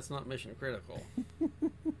mission critical.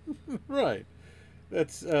 Right.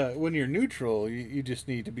 That's when you're neutral, you just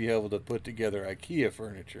need to be able to put together IKEA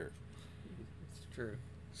furniture. It's true.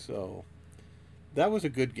 So that was a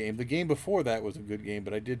good game. The game before that was a good game,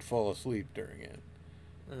 but I did fall asleep during it.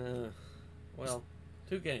 Well,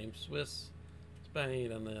 2 games: Swiss,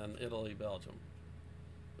 Spain, and then Italy, Belgium.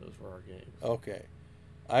 Those were our games. Okay.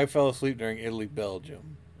 I fell asleep during Italy,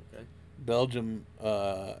 Belgium. Okay. Belgium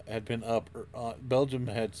had been up. Belgium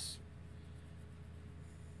had.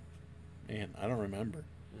 Man, I don't remember.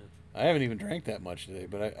 Yeah. I haven't even drank that much today.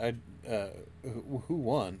 But who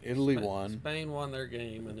won? Italy won. Spain won their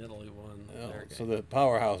game, and Italy won their game. So the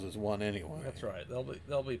powerhouses won anyway. That's right.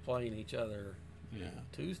 They'll be playing each other. Yeah.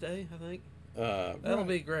 Tuesday, I think. That'll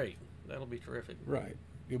be great. That'll be terrific. Right.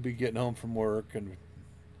 You'll be getting home from work and.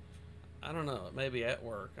 I don't know. Maybe at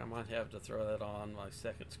work, I might have to throw that on my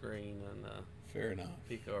second screen and fair enough.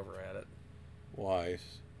 Peek over at it.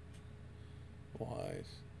 Wise.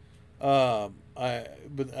 When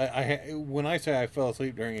I say I fell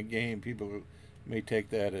asleep during a game, people may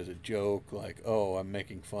take that as a joke, like, "Oh, I'm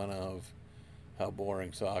making fun of how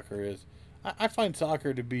boring soccer is." I find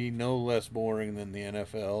soccer to be no less boring than the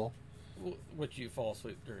NFL. Which you fall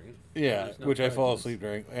asleep during. Yeah, which I fall asleep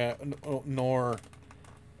during. Nor.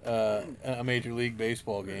 A Major League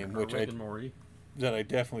Baseball game, which that I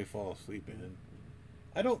definitely fall asleep in.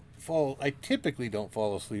 I typically don't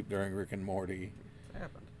fall asleep during Rick and Morty. It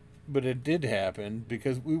happened. But it did happen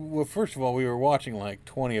because first of all, we were watching like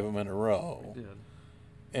 20 of them in a row. We did.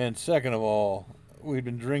 And second of all, we'd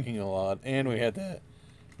been drinking a lot, and we'd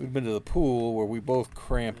been to the pool where we both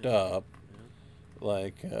cramped up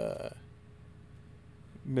like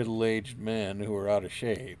middle-aged men who were out of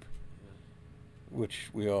shape. Which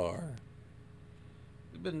we are.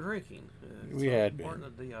 We've been drinking. We had been.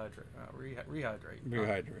 Important to rehydrate.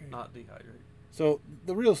 Rehydrate. Not dehydrate. So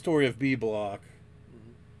the real story of B Block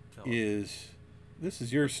is this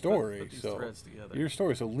is your story. Put these so threads together. Your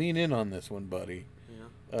story. So lean in on this one, buddy. Yeah.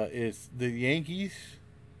 It's the Yankees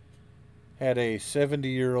had a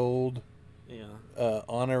 70-year-old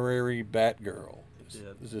honorary Batgirl.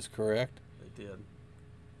 Is this correct? They did.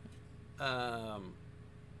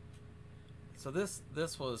 So this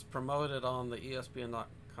was promoted on the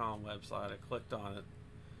ESPN.com website. I clicked on it.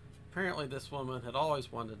 Apparently this woman had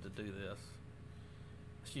always wanted to do this.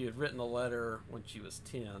 She had written a letter when she was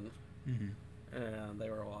 10. Mm-hmm. And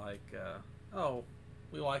they were like, oh,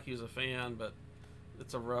 we like you as a fan, but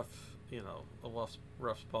it's a rough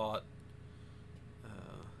spot.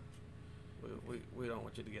 We don't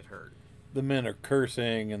want you to get hurt. The men are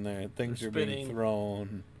cursing and things are being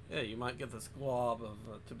thrown. Yeah, you might get the squab of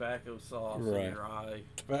tobacco sauce in your eye.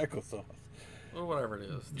 Tobacco sauce. Or whatever it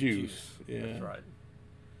is. Juice. Yeah. That's right.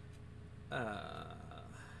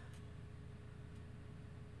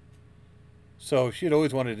 So she'd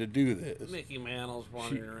always wanted to do this. Mickey Mantle's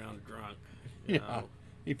wandering around drunk. You know.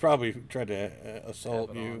 He probably tried to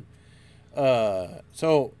assault you.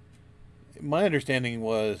 So My understanding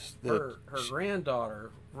was that her granddaughter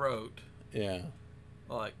wrote, yeah,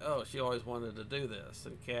 like, oh, she always wanted to do this,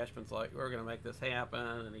 and Cashman's like, we're going to make this happen,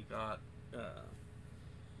 and he got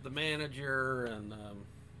the manager and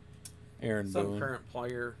Aaron some Boone, current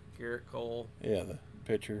player, Garrett Cole, yeah, the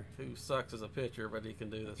pitcher. who sucks as a pitcher, but he can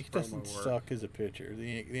do this He promo doesn't work. suck as a pitcher.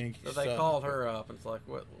 The Yankees So they suck. called her up, and it's like,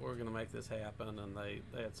 what, we're going to make this happen, and they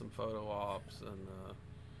had some photo ops, and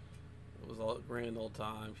it was a grand old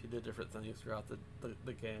time. She did different things throughout the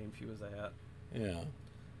game she was at. Yeah.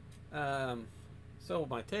 So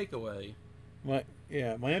my takeaway. My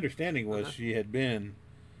understanding was she had been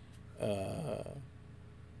a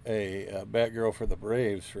Batgirl for the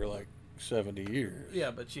Braves for like 70 years.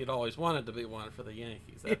 Yeah, but she had always wanted to be one for the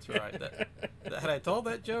Yankees. That's right. Had I told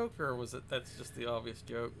that joke, or was it that's just the obvious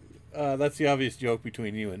joke? That's the obvious joke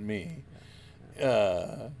between you and me.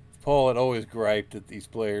 Paul had always griped that these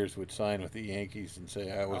players would sign with the Yankees and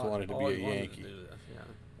say, I always wanted to be a Yankee. To do this,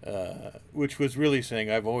 yeah. Which was really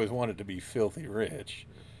saying, I've always wanted to be filthy rich.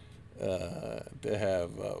 To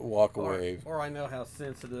have walk away. Or I know how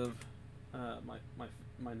sensitive my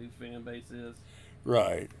new fan base is.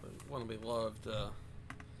 Right. I want to be loved.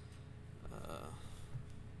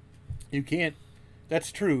 You can't.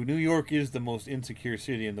 That's true. New York is the most insecure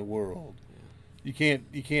city in the world. Yeah.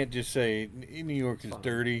 You can't just say New York is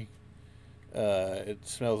dirty. It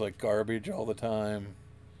smells like garbage all the time.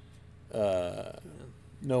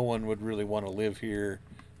 No one would really want to live here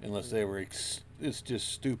unless they were. It's just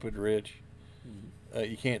stupid rich.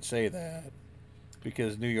 You can't say that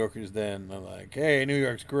because New Yorkers then are like, "Hey, New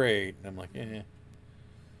York's great," and I'm like, "Yeah."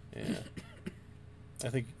 I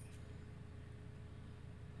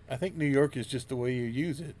think New York is just the way you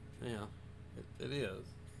use it. Yeah, it is.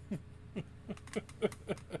 It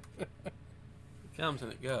comes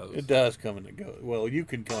and it goes. It does come and it goes. Well, you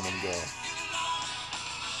can come and go.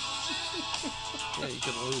 Yeah, you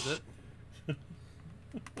can lose it.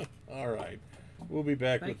 All right. We'll be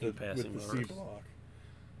back Thank with the C block.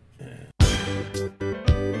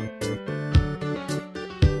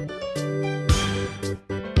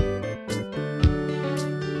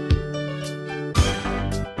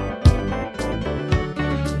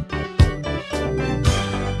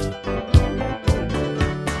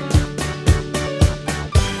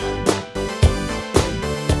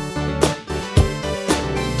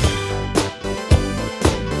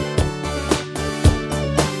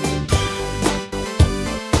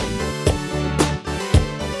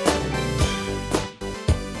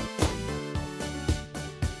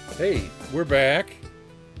 Hey, we're back.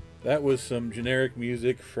 That was some generic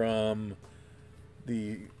music from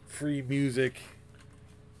the Free Music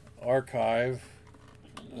Archive,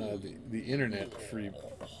 the Internet Free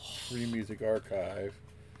Music Archive,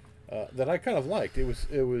 that I kind of liked. It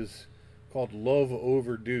was called "Love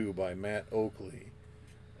Overdue" by Matt Oakley,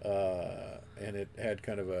 and it had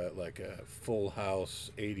kind of a Full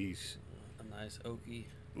House '80s, a nice oaky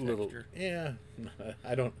little texture. Yeah.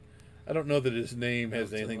 I don't know that his name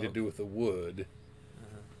has anything to do with the wood,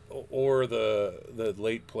 or the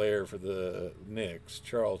late player for the Knicks,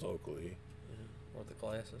 Charles Oakley, or the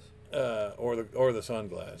glasses, or the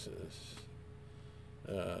sunglasses.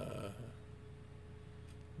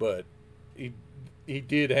 But he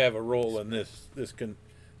did have a role in this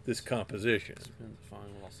composition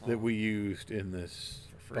that we used in this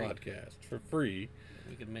podcast for free.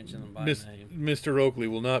 We could mention them by name. Mr. Oakley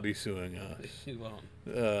will not be suing us. He won't.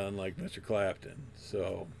 Unlike Mr. Clapton.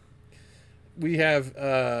 So we have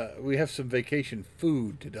some vacation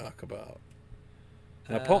food to talk about.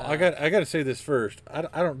 Now, Paul, I got to say this first. I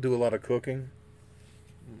don't do a lot of cooking,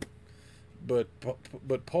 but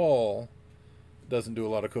Paul doesn't do a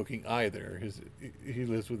lot of cooking either. He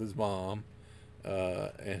lives with his mom,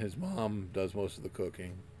 and his mom does most of the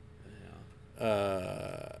cooking.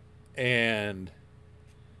 Yeah. And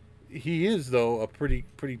he is, though, a pretty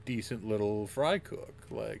decent little fry cook.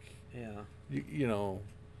 Like, yeah, you know,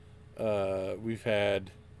 we've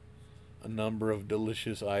had a number of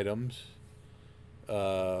delicious items.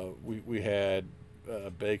 We had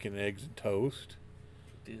bacon, eggs, and toast.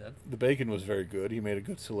 Did. The bacon was very good. He made a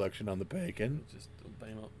good selection on the bacon. Just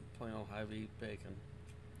plain old Hy-Vee bacon.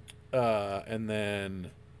 And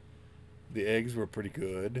then the eggs were pretty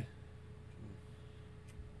good.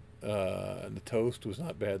 And the toast was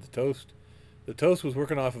not bad. The toast was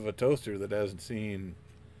working off of a toaster that hasn't seen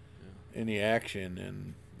any action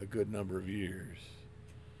in a good number of years.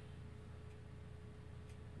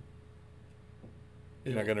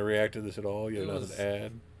 You're not going to react to this at all? You have nothing to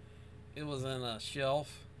add? It was in a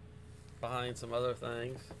shelf behind some other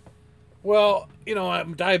things. Well,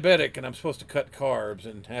 I'm diabetic and I'm supposed to cut carbs,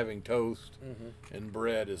 and having toast and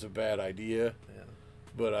bread is a bad idea. Yeah.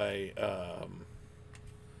 But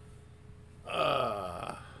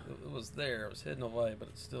It was there. It was hidden away, but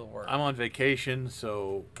it still worked. I'm on vacation,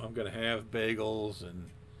 so I'm gonna have bagels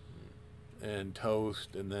and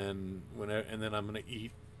toast, and then I'm gonna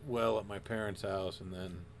eat well at my parents' house, and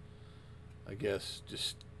then I guess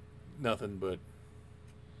just nothing but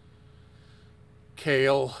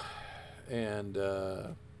kale and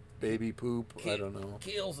baby poop. I don't know.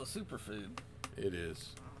 Kale's a superfood. It is.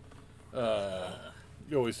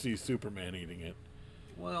 You always see Superman eating it.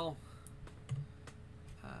 Well,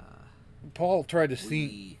 Paul tried to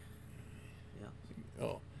see. Yeah.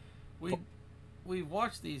 Oh, we've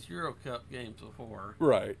watched these Euro Cup games before.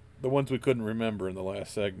 right. The ones we couldn't remember in the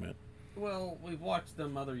last segment. Well, we've watched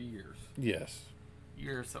them other years. Yes.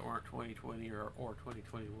 Years that weren't 2020 or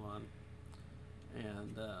 2021.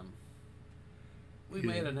 And we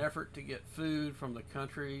made an effort to get food from the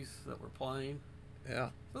countries that were playing. Yeah.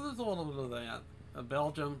 So there's a little bit of that.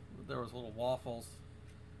 Belgium, there was little waffles.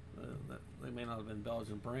 They may not have been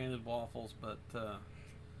Belgian branded waffles, but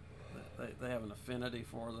they have an affinity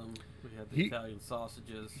for them. We had the Italian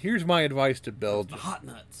sausages. Here's my advice to The Belgium. hot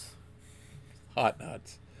nuts, Hot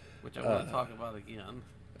nuts. which I want to talk about again.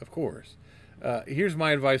 Of course. Here's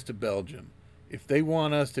my advice to Belgium. If they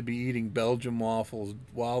want us to be eating Belgium waffles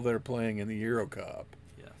while they're playing in the Euro Cup,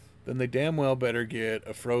 Yes. then they damn well better get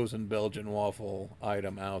a frozen Belgian waffle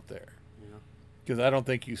item out there. Yeah. Because I don't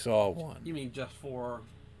think you saw one. You mean just for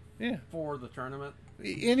the tournament?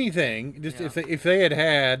 Anything. Just Yeah. if they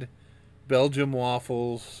had Belgium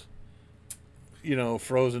waffles,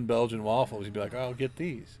 frozen Belgian waffles, you'd be like, oh, I'll get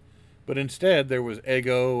these. But instead, there was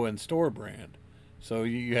Eggo and store brand. So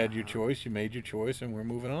you had your choice, you made your choice, and we're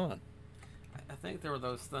moving on. I think there were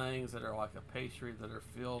those things that are like a pastry that are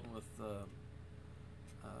filled with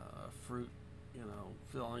fruit,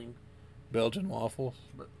 filling. Belgian waffles.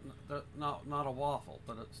 But not a waffle,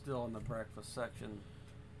 but it's still in the breakfast section.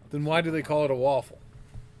 Then why do they call it a waffle?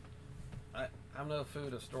 I'm no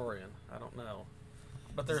food historian. I don't know.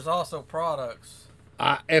 But there's also products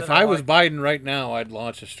If I was Biden right now, I'd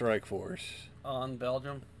launch a strike force. on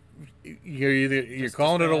Belgium. You're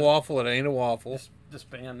calling it a waffle. It ain't a waffle.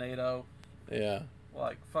 Disband NATO. Yeah.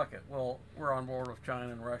 Like, fuck it. Well, we're on board with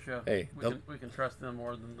China and Russia. Hey, we can trust them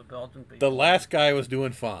more than the Belgian people. The last guy was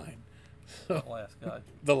doing fine. The last guy.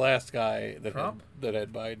 The last guy that Trump?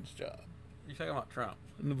 had Biden's job. You're talking about Trump.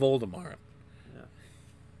 Voldemort. Yeah.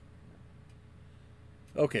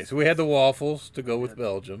 Okay, so we had the waffles to go with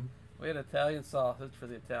Belgium. We had Italian sausage for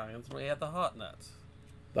the Italians. We had the hot nuts,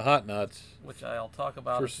 The hot nuts. which I'll talk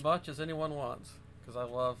about as much as anyone wants, because I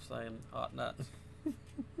love saying hot nuts.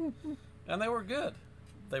 And they were good.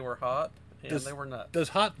 They were hot, and they were nuts. Does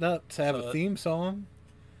Hot Nuts have a theme song?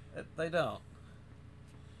 They don't.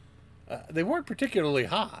 They weren't particularly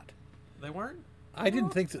hot. They weren't? I didn't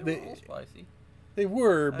think that they were a little spicy. They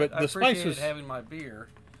were, but I the spice was having my beer.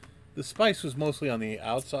 The spice was mostly on the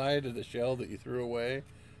outside of the shell that you threw away,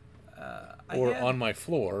 or on my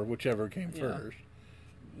floor, whichever came first.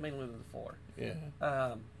 Mainly the floor.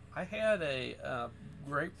 Yeah. I had a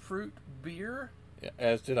grapefruit beer. Yeah,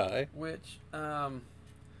 as did I. Which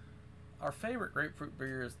our favorite grapefruit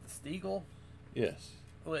beer is the Stiegel. Yes.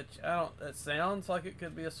 Which it sounds like it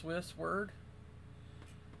could be a Swiss word.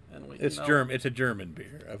 And it's German. It's a German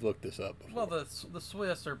beer. I've looked this up before. Well, the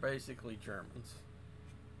Swiss are basically Germans.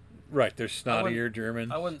 Right, they're snottier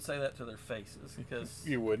Germans. I wouldn't say that to their faces because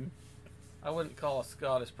you wouldn't. I wouldn't call a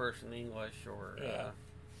Scottish person English or. Yeah.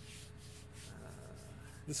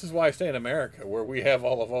 This is why I stay in America, where we have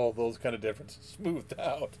all of those kind of differences smoothed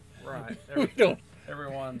out. Right. We don't.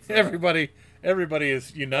 Everyone's everybody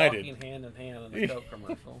is united. Walking hand in hand in a Coke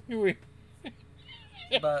commercial.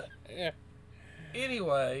 But yeah.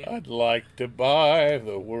 Anyway, I'd like to buy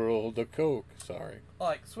the world a Coke. Sorry.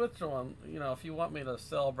 Like Switzerland, if you want me to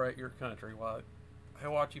celebrate your country while I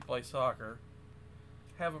watch you play soccer,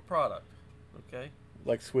 have a product, okay?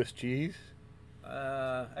 Like Swiss cheese?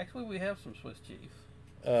 Actually, we have some Swiss cheese.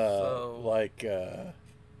 Does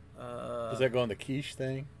that go on the quiche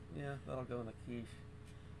thing? Yeah, that'll go in the quiche.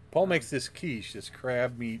 Paul makes this quiche, this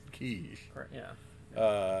crab meat quiche.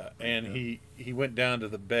 Yeah. And he went down to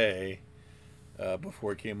the bay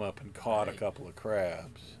before he came up and caught a couple of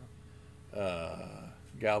crabs.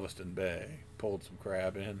 Galveston Bay, pulled some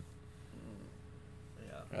crab in.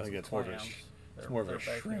 Yeah. I think that's more of a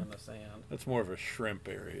shrimp. That's more of a shrimp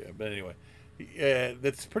area. But anyway,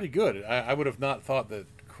 that's pretty good. I would have not thought that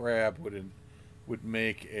crab would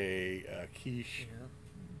make a quiche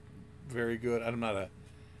very good. I'm not a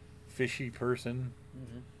fishy person,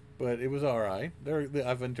 but it was all right.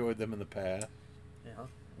 I've enjoyed them in the past. Yeah.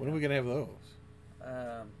 When are we gonna have those?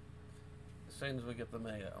 As soon as we get the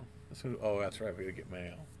mayo. Oh, that's right. We gotta get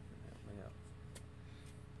mayo. Yeah.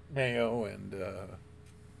 Mayo and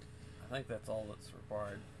I think that's all that's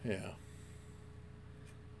required. yeah,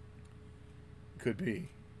 could be.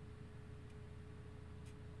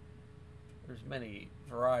 There's many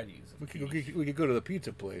varieties. We could go to the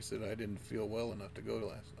pizza place that I didn't feel well enough to go to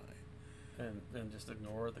last night. And just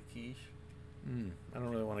ignore the quiche. I don't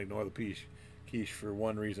really want to ignore the quiche for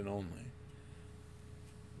one reason only.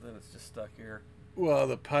 Then it's just stuck here. Well,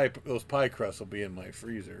 those pie crusts will be in my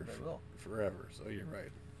freezer forever. So you're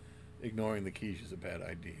right. Ignoring the quiche is a bad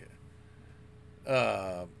idea.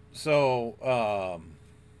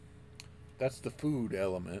 That's the food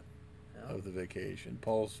element of the vacation.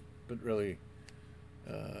 Paul's been really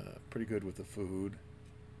pretty good with the food.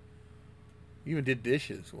 Even did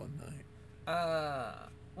dishes one night.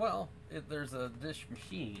 Well, there's a dish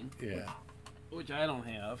machine. Yeah. Which I don't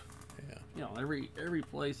have. Yeah. You know, every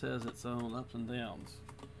place has its own ups and downs.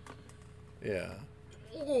 Yeah.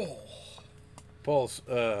 Oh. Paul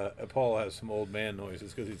has some old man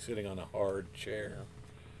noises because he's sitting on a hard chair.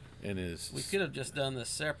 Yeah. And we could have just done this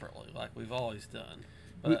separately, like we've always done.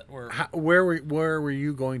 But where were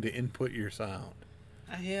you going to input your sound?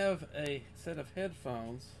 I have a set of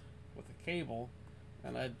headphones with a cable,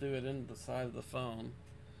 and I'd do it into the side of the phone,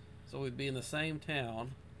 so we'd be in the same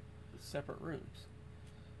town, with separate rooms.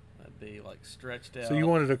 I'd be like stretched out. So you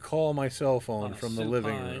wanted to call my cell phone from the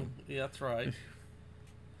living room? Yeah, that's right.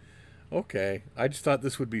 Okay, I just thought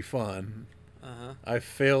this would be fun. Uh-huh. I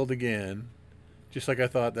failed again, just like I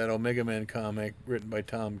thought that Omega Man comic written by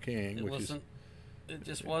Tom King, it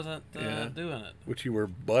just wasn't doing it. Which you were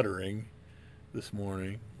buttering this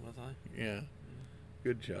morning. Was I? Yeah.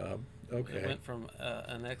 Good job. Okay. It went from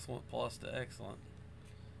an excellent plus to excellent.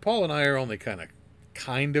 Paul and I are only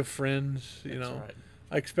kind of friends, you know. Right.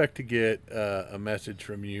 I expect to get a message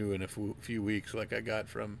from you in a few weeks, like I got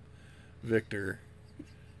from Victor.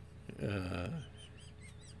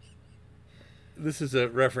 This is a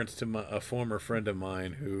reference to a former friend of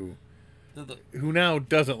mine who now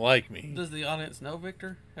doesn't like me. Does the audience know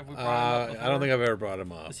Victor? Have we brought him up before? I don't think I've ever brought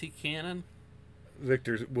him up. Is he canon?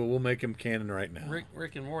 Victor's. Well, we'll make him canon right now.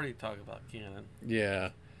 Rick and Morty talk about canon. Yeah.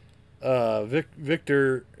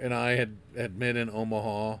 Victor and I had met in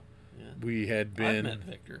Omaha. Yeah. We had been. I met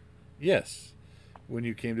Victor. Yes. When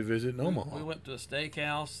you came to visit in Omaha. We went to a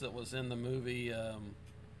steakhouse that was in the movie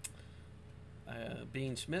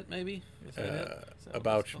Bean Schmidt, maybe? Is that it?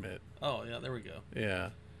 About Schmidt. Oh, yeah, there we go.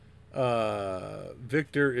 Yeah.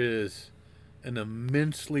 Victor is an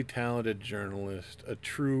immensely talented journalist, a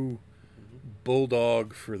true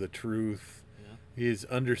bulldog for the truth. Yeah. His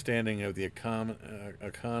understanding of the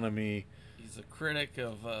economy. He's a critic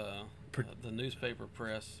of the newspaper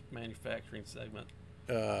press manufacturing segment.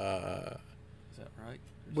 Is that right?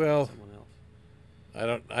 Well, someone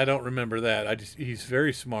else? I don't remember that. He's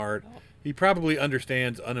very smart. Oh. He probably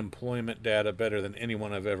understands unemployment data better than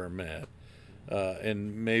anyone I've ever met,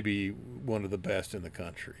 and maybe one of the best in the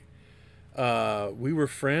country. We were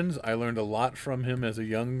friends. I learned a lot from him as a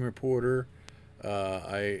young reporter.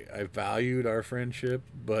 I valued our friendship,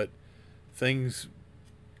 but things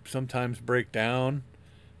sometimes break down.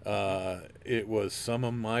 It was some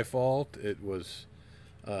of my fault. It was,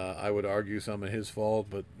 I would argue, some of his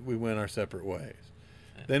fault, but we went our separate ways.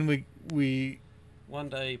 Yeah. Then we one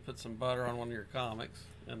day you put some butter on one of your comics,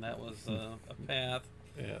 and that was a path.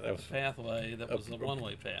 Yeah, that was a pathway. That was a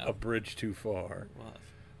one-way path. A bridge too far. It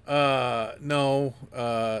was. No.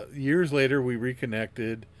 Years later, we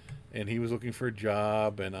reconnected, and he was looking for a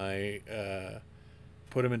job, and I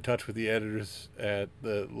put him in touch with the editors at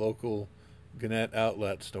the local Gannett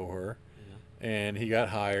outlet store, and he got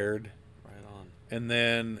hired. Right on. And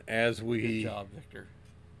then good job, Victor.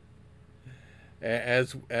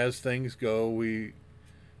 As things go,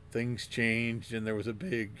 things changed, and there was a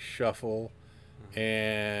big shuffle.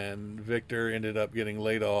 And Victor ended up getting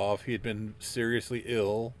laid off. He had been seriously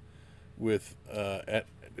ill with, at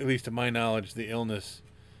least to my knowledge, the illness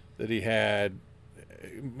that he had.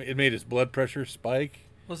 It made his blood pressure spike.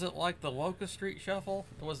 Was it like the Locust Street Shuffle?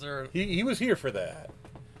 Was there? He was here for that.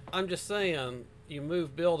 I'm just saying, you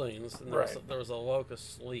move buildings, and there was a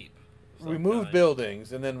locust sleep. We moved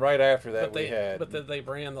buildings, and then right after that But did they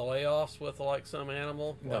brand the layoffs with like some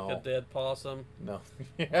animal, no. like a dead possum? No.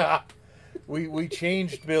 Yeah. We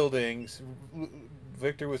changed buildings.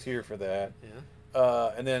 Victor was here for that.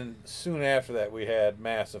 Yeah. And then soon after that, we had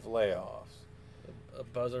massive layoffs. A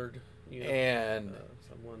buzzard. And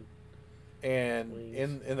someone. And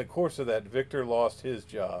in the course of that, Victor lost his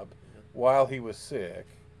job while he was sick.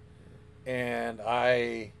 and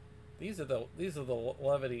these are the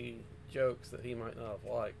levity jokes that he might not have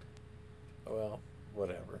liked. well,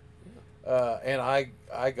 whatever. Yeah. And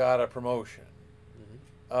I got a promotion.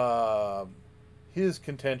 His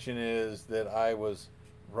contention is that I was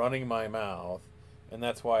running my mouth, and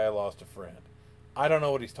that's why I lost a friend. I don't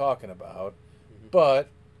know what he's talking about, but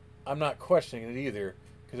I'm not questioning it either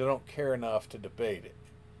because I don't care enough to debate it.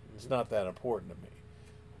 It's not that important to me.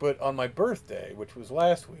 But on my birthday, which was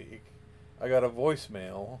last week, I got a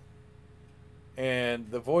voicemail,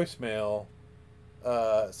 and the voicemail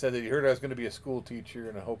said that he heard I was going to be a school teacher,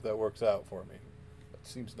 and I hope that works out for me. That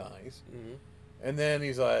seems nice. And then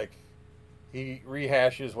he's like, he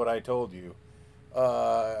rehashes what I told you.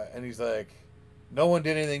 And he's like, no one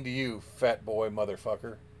did anything to you, fat boy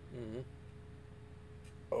motherfucker.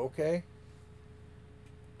 Okay.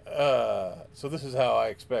 So this is how I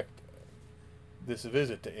expect this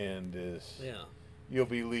visit to end is you'll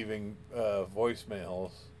be leaving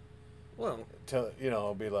voicemails. Well,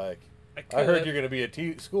 be like, I heard you're going to be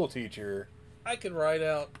a school teacher. I could write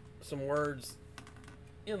out some words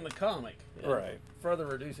in the comic, right? Further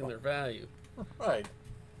reducing their value. Right.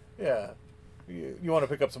 Yeah. You want to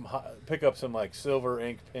pick up some like silver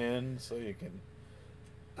ink pens so you can.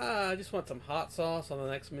 I just want some hot sauce on the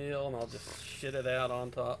next meal, and I'll just shit it out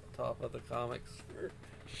on top of the comics.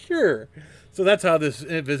 Sure. So that's how this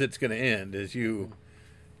visit's going to end: is you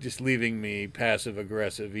just leaving me passive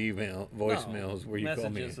aggressive voicemails where you call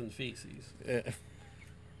me messages and feces.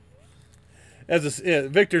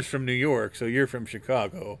 Victor's from New York, so you're from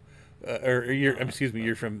Chicago,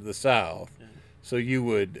 you're from the South, so you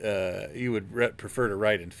would prefer to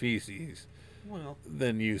write in feces,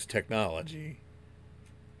 than use technology.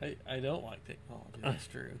 I don't like technology. That's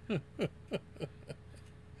true.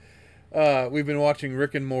 We've been watching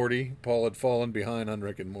Rick and Morty. Paul had fallen behind on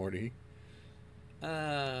Rick and Morty. We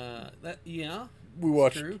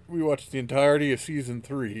watched the entirety of season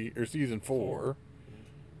 4.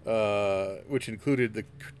 Which included the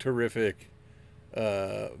terrific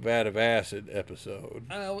Vat of Acid episode.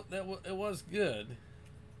 It was good.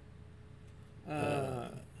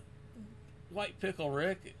 White Pickle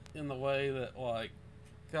Rick in the way that, like,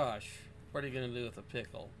 gosh, what are you going to do with a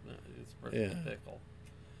pickle? It's a pickle.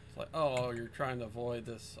 It's like, oh, you're trying to avoid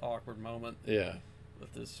this awkward moment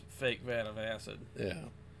with this fake vat of acid. Yeah.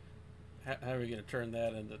 How are you going to turn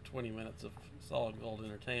that into 20 minutes of solid gold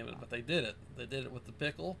entertainment? But they did it. They did it with the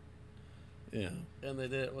pickle. Yeah. And they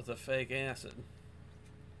did it with a fake acid.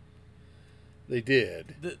 They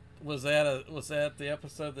did. Was that the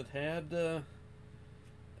episode that had the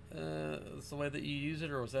way that you use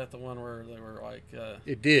it, or was that the one where they were like?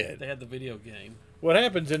 It did. They had the video game. What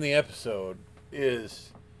happens in the episode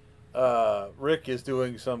is Rick is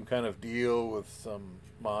doing some kind of deal with some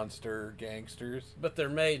monster gangsters. But they're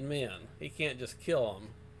made men. He can't just kill them.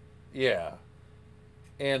 Yeah.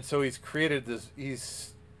 And so he's created this.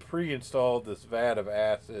 He's pre-installed this vat of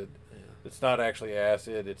acid. Yeah. It's not actually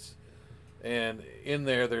acid. And in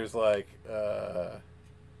there's like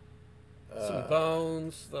some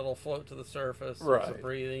bones that'll float to the surface. Right. Some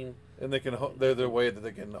breathing. And they can. They're the way that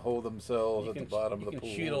they can hold themselves at the bottom of the pool.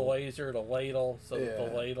 You can shoot a laser at a ladle, so that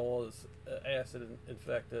the ladle is acid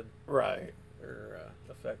infected. Right. Or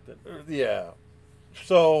affected. Yeah.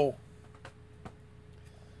 So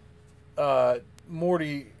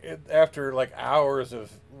Morty, after like hours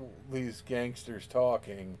of these gangsters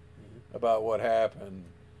talking about what happened,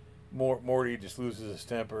 Morty just loses his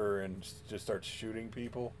temper and just starts shooting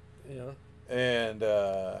people. Yeah. And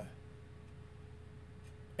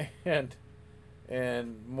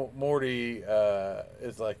Morty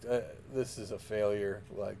is like, this is a failure.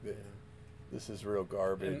 Like, this is real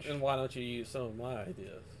garbage. And why don't you use some of my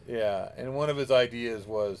ideas? Yeah, and one of his ideas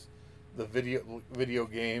was the video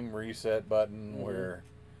game reset button, where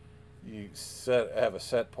you have a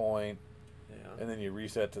set point, and then you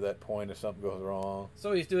reset to that point if something goes wrong.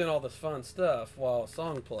 So he's doing all this fun stuff while a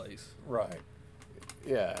song plays. Right.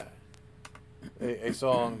 Yeah. A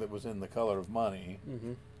song that was in The Color of Money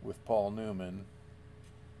with Paul Newman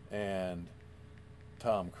and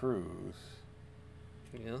Tom Cruise.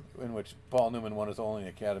 Yeah. In which Paul Newman won his only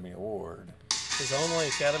Academy Award. His only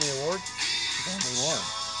Academy Award? His only one.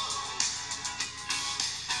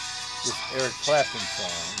 This Eric Clapton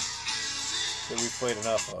song that we've played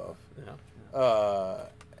enough of. Yeah.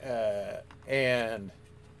 And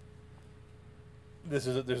there's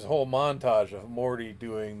a whole montage of Morty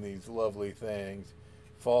doing these lovely things.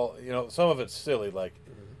 Some of it's silly, like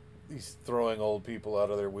he's throwing old people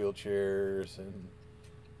out of their wheelchairs, and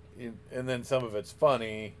then some of it's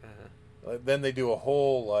funny. Then they do a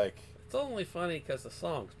whole like. It's only funny because the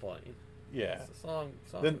song's playing. Yeah. The song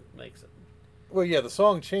Then, makes it. well, yeah, the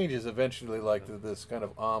song changes eventually, like to this kind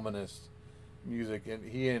of ominous music, and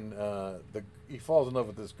he falls in love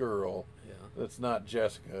with this girl. Yeah. That's not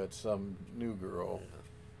Jessica; it's some new girl,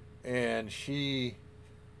 Yeah. and she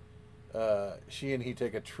and he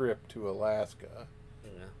take a trip to Alaska,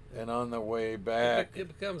 Yeah. and on their way back, It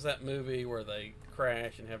becomes that movie where they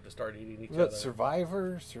crash and have to start eating each is that other.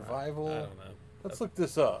 Survival? I don't know. Let's look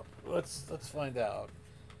this up. Let's find out.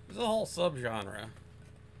 There's a whole subgenre.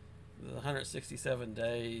 The 167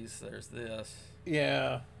 Days. There's this.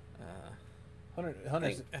 Yeah.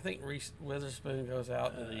 100. I think Reese Witherspoon goes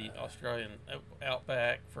out to the Australian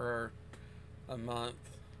outback for a month.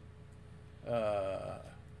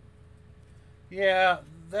 Yeah,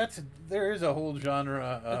 there is a whole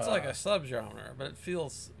genre. It's like a subgenre, but it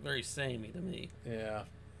feels very samey to me. Yeah.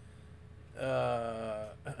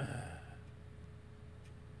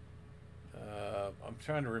 I'm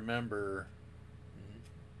trying to remember.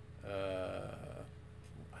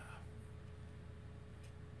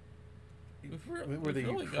 Were the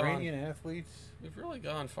Ukrainian athletes? We've really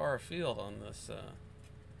gone far afield on this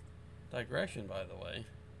digression, by the way.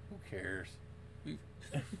 Who cares?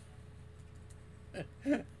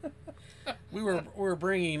 We were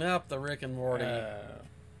bringing up the Rick and Morty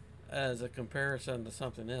as a comparison to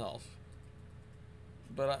something else,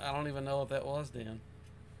 but I don't even know what that was, Dan.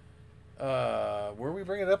 Were we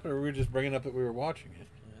bringing it up, or were we just bringing up that we were watching it?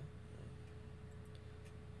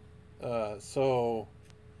 Yeah. So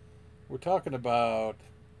we're talking about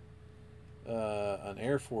an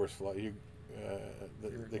Air Force flight.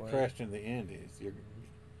 They crashed in the Andes.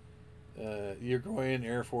 Uruguayan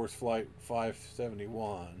Air Force Flight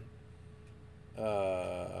 571.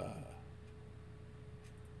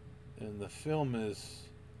 And the film is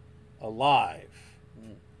Alive.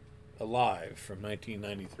 Alive from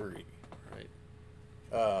 1993. Right.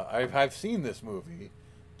 I've seen this movie.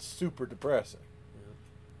 It's super depressing,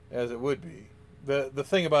 as it would be. The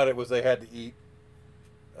thing about it was they had to eat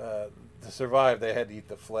to survive. They had to eat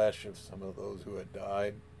the flesh of some of those who had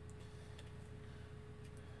died,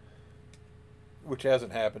 which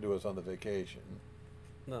hasn't happened to us on the vacation.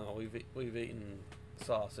 No, we've eaten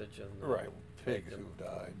sausage and Right, pigs who've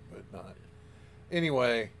died, but not.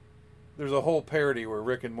 Anyway, there's a whole parody where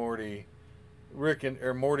Morty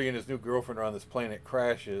and his new girlfriend are on this plane. It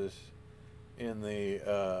crashes in the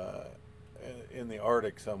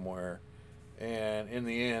Arctic somewhere, and in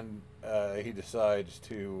the end, he decides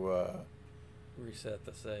to reset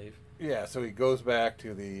the save. Yeah, so he goes back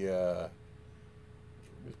to the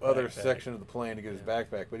other section of the plane to get his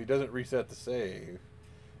backpack, but he doesn't reset the save.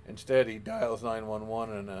 Instead, he dials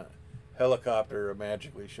 911, and a helicopter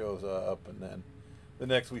magically shows up, and then the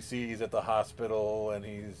next we see, he's at the hospital, and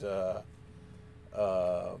he's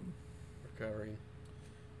recovering.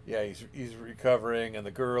 Yeah, he's recovering, and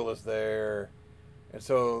the girl is there, and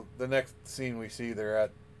so the next scene we see, they're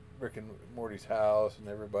at Rick and Morty's house, and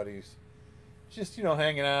everybody's just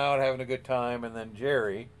hanging out, having a good time, and then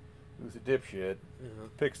Jerry, who's a dipshit,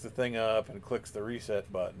 picks the thing up and clicks the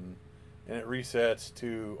reset button, and it resets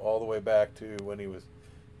to all the way back to when he was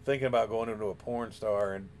thinking about going into a porn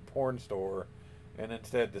store, and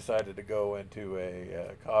instead decided to go into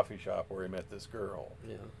a coffee shop where he met this girl.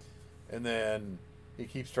 Yeah. And then he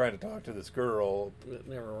keeps trying to talk to this girl. It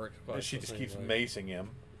never works quite. She just keeps macing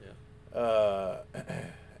him. Yeah.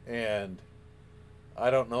 And I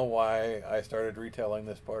don't know why I started retelling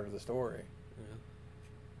this part of the story. Yeah.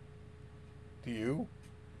 Do you?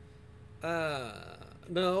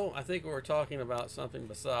 No, I think we were talking about something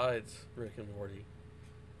besides Rick and Morty.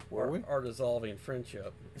 Were we? Our dissolving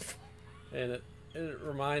friendship. And it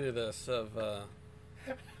reminded us of the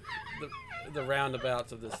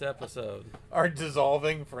roundabouts of this episode. Our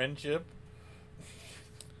dissolving friendship?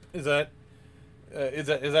 Is that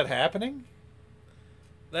happening?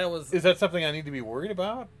 Is that something I need to be worried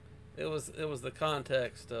about? It was the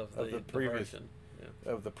context of the previous diversion.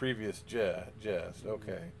 of the previous jest.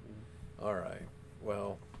 Okay. Mm-hmm. All right.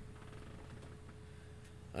 Well,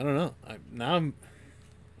 I don't know. I'm.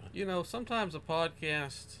 Sometimes a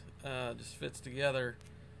podcast just fits together,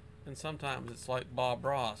 and sometimes it's like Bob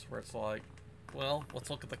Ross, where it's like, well, let's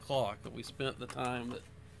look at the clock that we spent the time that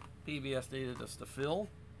PBS needed us to fill.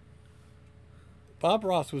 Bob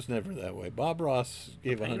Ross was never that way. Bob Ross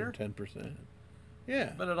gave 110%.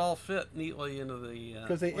 Yeah. But it all fit neatly into the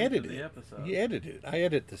because they edited the it. episode. He edited it. I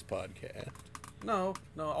edit this podcast. No,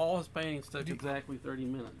 all his paintings took exactly 30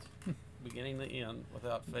 minutes, beginning to end,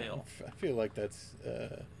 without fail. I feel like that's...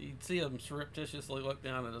 You'd see him surreptitiously look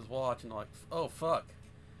down at his watch and like, oh, fuck.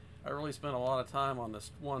 I really spent a lot of time on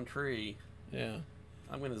this one tree. Yeah.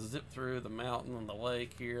 I'm gonna zip through the mountain and the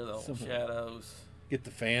lake here, the little shadows. Get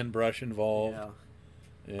the fan brush involved.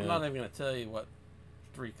 Yeah. I'm not even gonna tell you what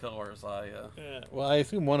 3 colors well, I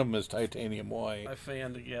assume one of them is titanium white. I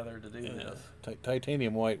fanned together to do this.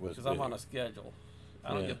 Titanium white was because I'm on a schedule.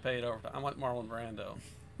 I don't get paid overtime. I'm like Marlon Brando.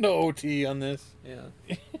 No OT on this. Yeah.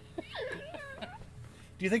 Do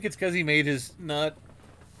you think it's because he made his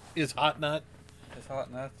hot nut? His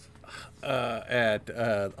hot nuts.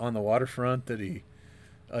 On the waterfront, that he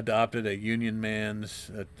adopted a union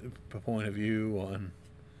man's point of view on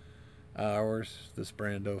ours. This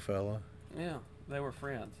Brando fella. Yeah, they were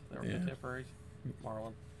friends. They were contemporaries.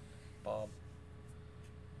 Marlon, Bob.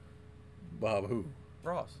 Bob who?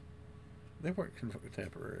 Ross. They weren't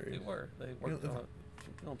contemporaries. They were. They worked on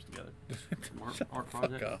some films together. Art Fuck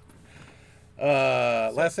projects.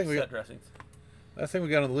 off. Last thing we got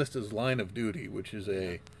on the list is Line of Duty, which is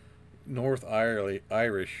a North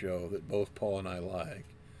Irish show that both Paul and I like.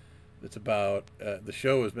 It's about the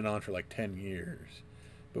show has been on for like 10 years,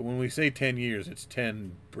 but when we say 10 years, it's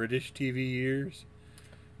 10 British TV years,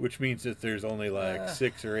 which means that there's only like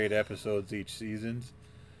 6 or 8 episodes each season.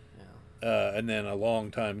 And then a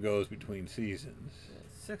long time goes between seasons.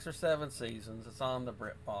 6 or 7 seasons. It's on the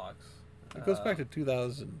BritBox. It goes back to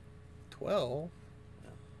 2012.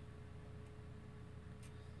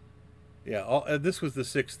 Yeah, this was the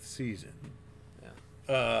 6th season.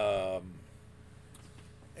 Yeah.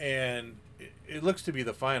 And it looks to be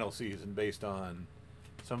the final season based on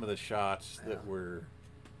some of the shots that were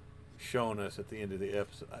shown us at the end of the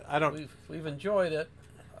episode. We've enjoyed it.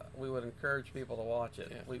 We would encourage people to watch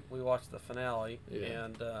it. Yeah. We watched the finale,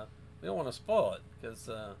 and we don't want to spoil it because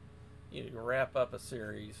you wrap up a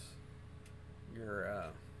series.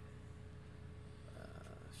 You're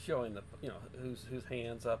showing whose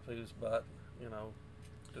hands up, whose butt,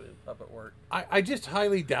 doing puppet work. I just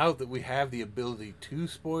highly doubt that we have the ability to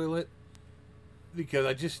spoil it,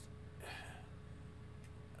 because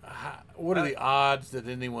what are the odds that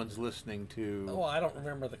anyone's listening to? Well, I don't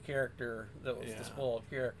remember the character that was the spoiled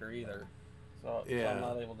character either, so I'm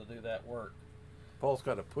not able to do that work. Paul's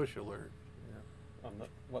got a push alert. Yeah, on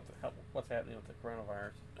what's happening with the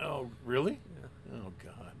coronavirus. Oh, really? Yeah. Oh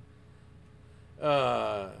God.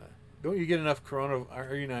 Don't you get enough corona?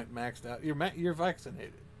 Are you not maxed out? You're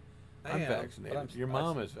vaccinated. I'm vaccinated. Your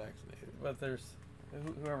mom is vaccinated. But there's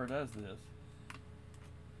whoever does this.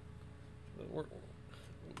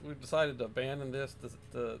 We've decided to abandon this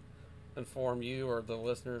to inform you or the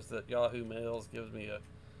listeners that Yahoo Mails gives me a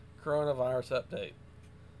coronavirus update.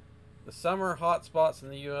 The summer hotspots in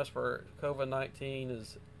the U.S. for COVID-19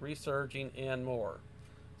 is resurging and more.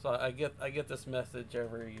 So I get this message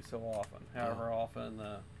every so often. However often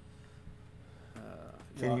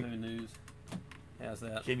Yahoo News has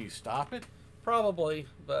that. Can you stop it? Probably,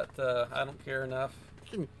 but I don't care enough.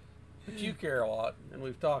 But you care a lot, and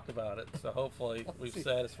we've talked about it, so hopefully we've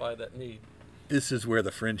satisfied that need. This is where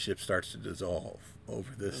the friendship starts to dissolve over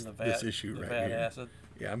this issue right here. Acid.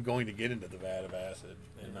 Yeah, I'm going to get into the vat of acid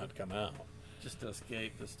and not come out. Just to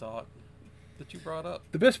escape this thought that you brought up.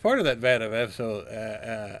 The best part of that vat of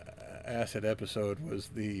acid episode was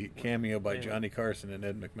the cameo by Johnny Carson and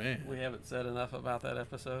Ed McMahon. We haven't said enough about that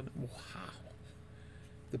episode. Wow.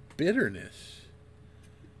 The bitterness,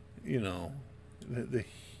 the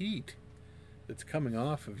heat that's coming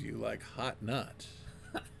off of you like hot nuts.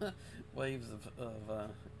 Waves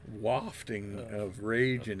of wafting of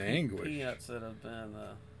rage and anguish. Peanuts that have been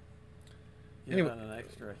given an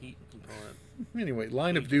extra heat component. Anyway,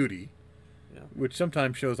 Line of Duty, which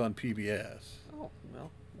sometimes shows on PBS. Oh,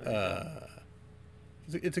 well.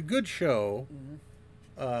 It's a good show.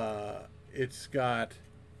 Mm-hmm. It's got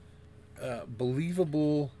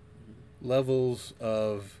believable levels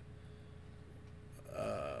of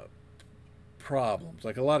problems.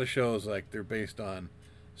 Like a lot of shows, like they're based on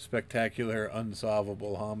spectacular,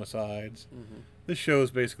 unsolvable homicides. Mm-hmm. This show is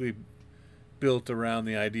basically built around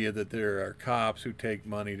the idea that there are cops who take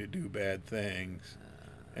money to do bad things,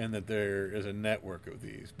 and that there is a network of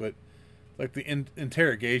these. But like the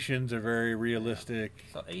interrogations are very realistic.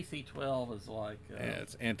 So AC-12 is like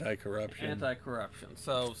it's anti-corruption. Anti-corruption.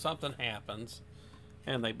 So something happens,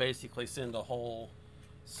 and they basically send a whole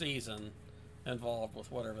season involved with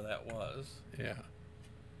whatever that was. Yeah.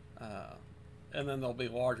 And then there'll be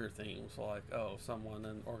larger themes like, someone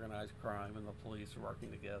in organized crime and the police are working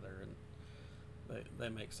together, and they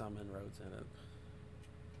make some inroads in it.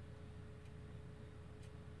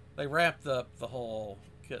 They wrapped up the whole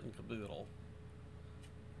kit and caboodle,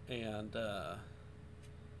 and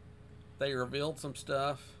they revealed some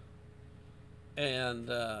stuff, and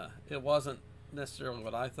it wasn't necessarily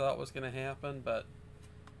what I thought was going to happen, but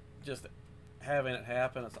just having it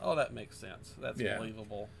happen, it's, oh, that makes sense. That's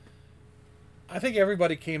believable. I think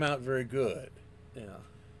everybody came out very good.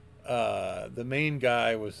 Yeah. The main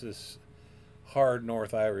guy was this hard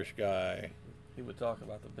North Irish guy. He would talk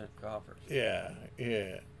about the bent coppers. Yeah,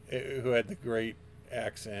 who had the great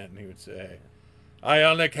accent, and he would say, "I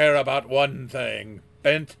only care about one thing: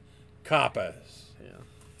 bent coppers."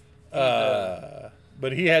 Yeah.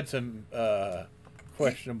 But he had some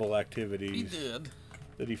questionable activities. He did.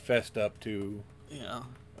 That he fessed up to. Yeah.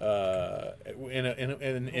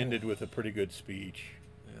 And ended with a pretty good speech.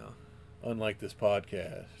 Yeah. Unlike this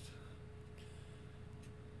podcast.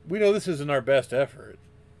 We know this isn't our best effort.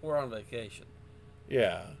 We're on vacation.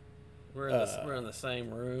 Yeah. We're in the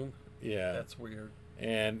same room. Yeah. That's weird.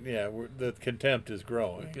 And the contempt is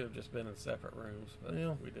growing. We could have just been in separate rooms, but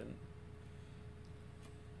we didn't.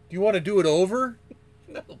 Do you want to do it over?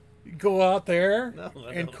 No. You go out there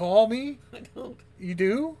and call me? I don't. You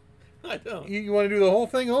do? I don't. You want to do the whole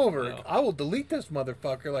thing over? No. I will delete this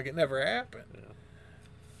motherfucker like it never happened.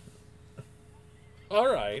 Yeah.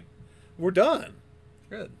 All right. We're done.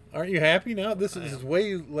 Good. Aren't you happy now? This is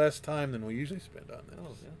way less time than we usually spend on this.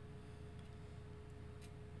 Oh, yeah.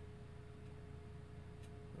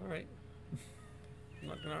 All right. I'm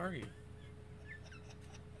not going to argue.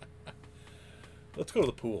 Let's go to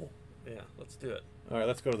the pool. Yeah, let's do it. All right,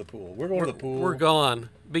 let's go to the pool. We're going to the pool. We're gone.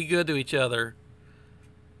 Be good to each other.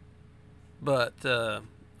 But I'm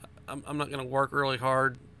not going to work really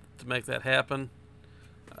hard to make that happen.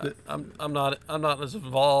 I'm not as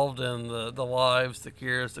involved in the lives, the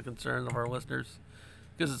cares, the concerns of our listeners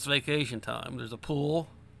because it's vacation time. There's a pool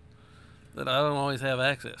that I don't always have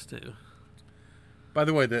access to. By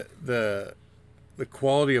the way, the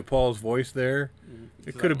quality of Paul's voice there,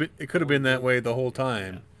 it could have been that way the whole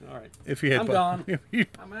time. Yeah. All right. If he had I'm gone. If he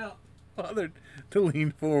I'm out. bothered to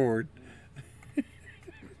lean forward.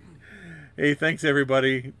 Hey, thanks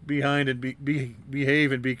everybody.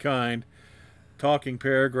 Behave and be kind. Talking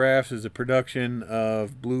Paragraphs is a production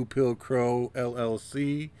of Blue Pill Crow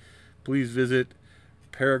LLC. Please visit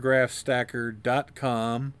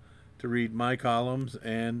paragraphstacker.com to read my columns,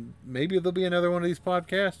 and maybe there'll be another one of these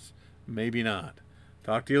podcasts. Maybe not.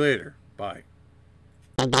 Talk to you later. Bye.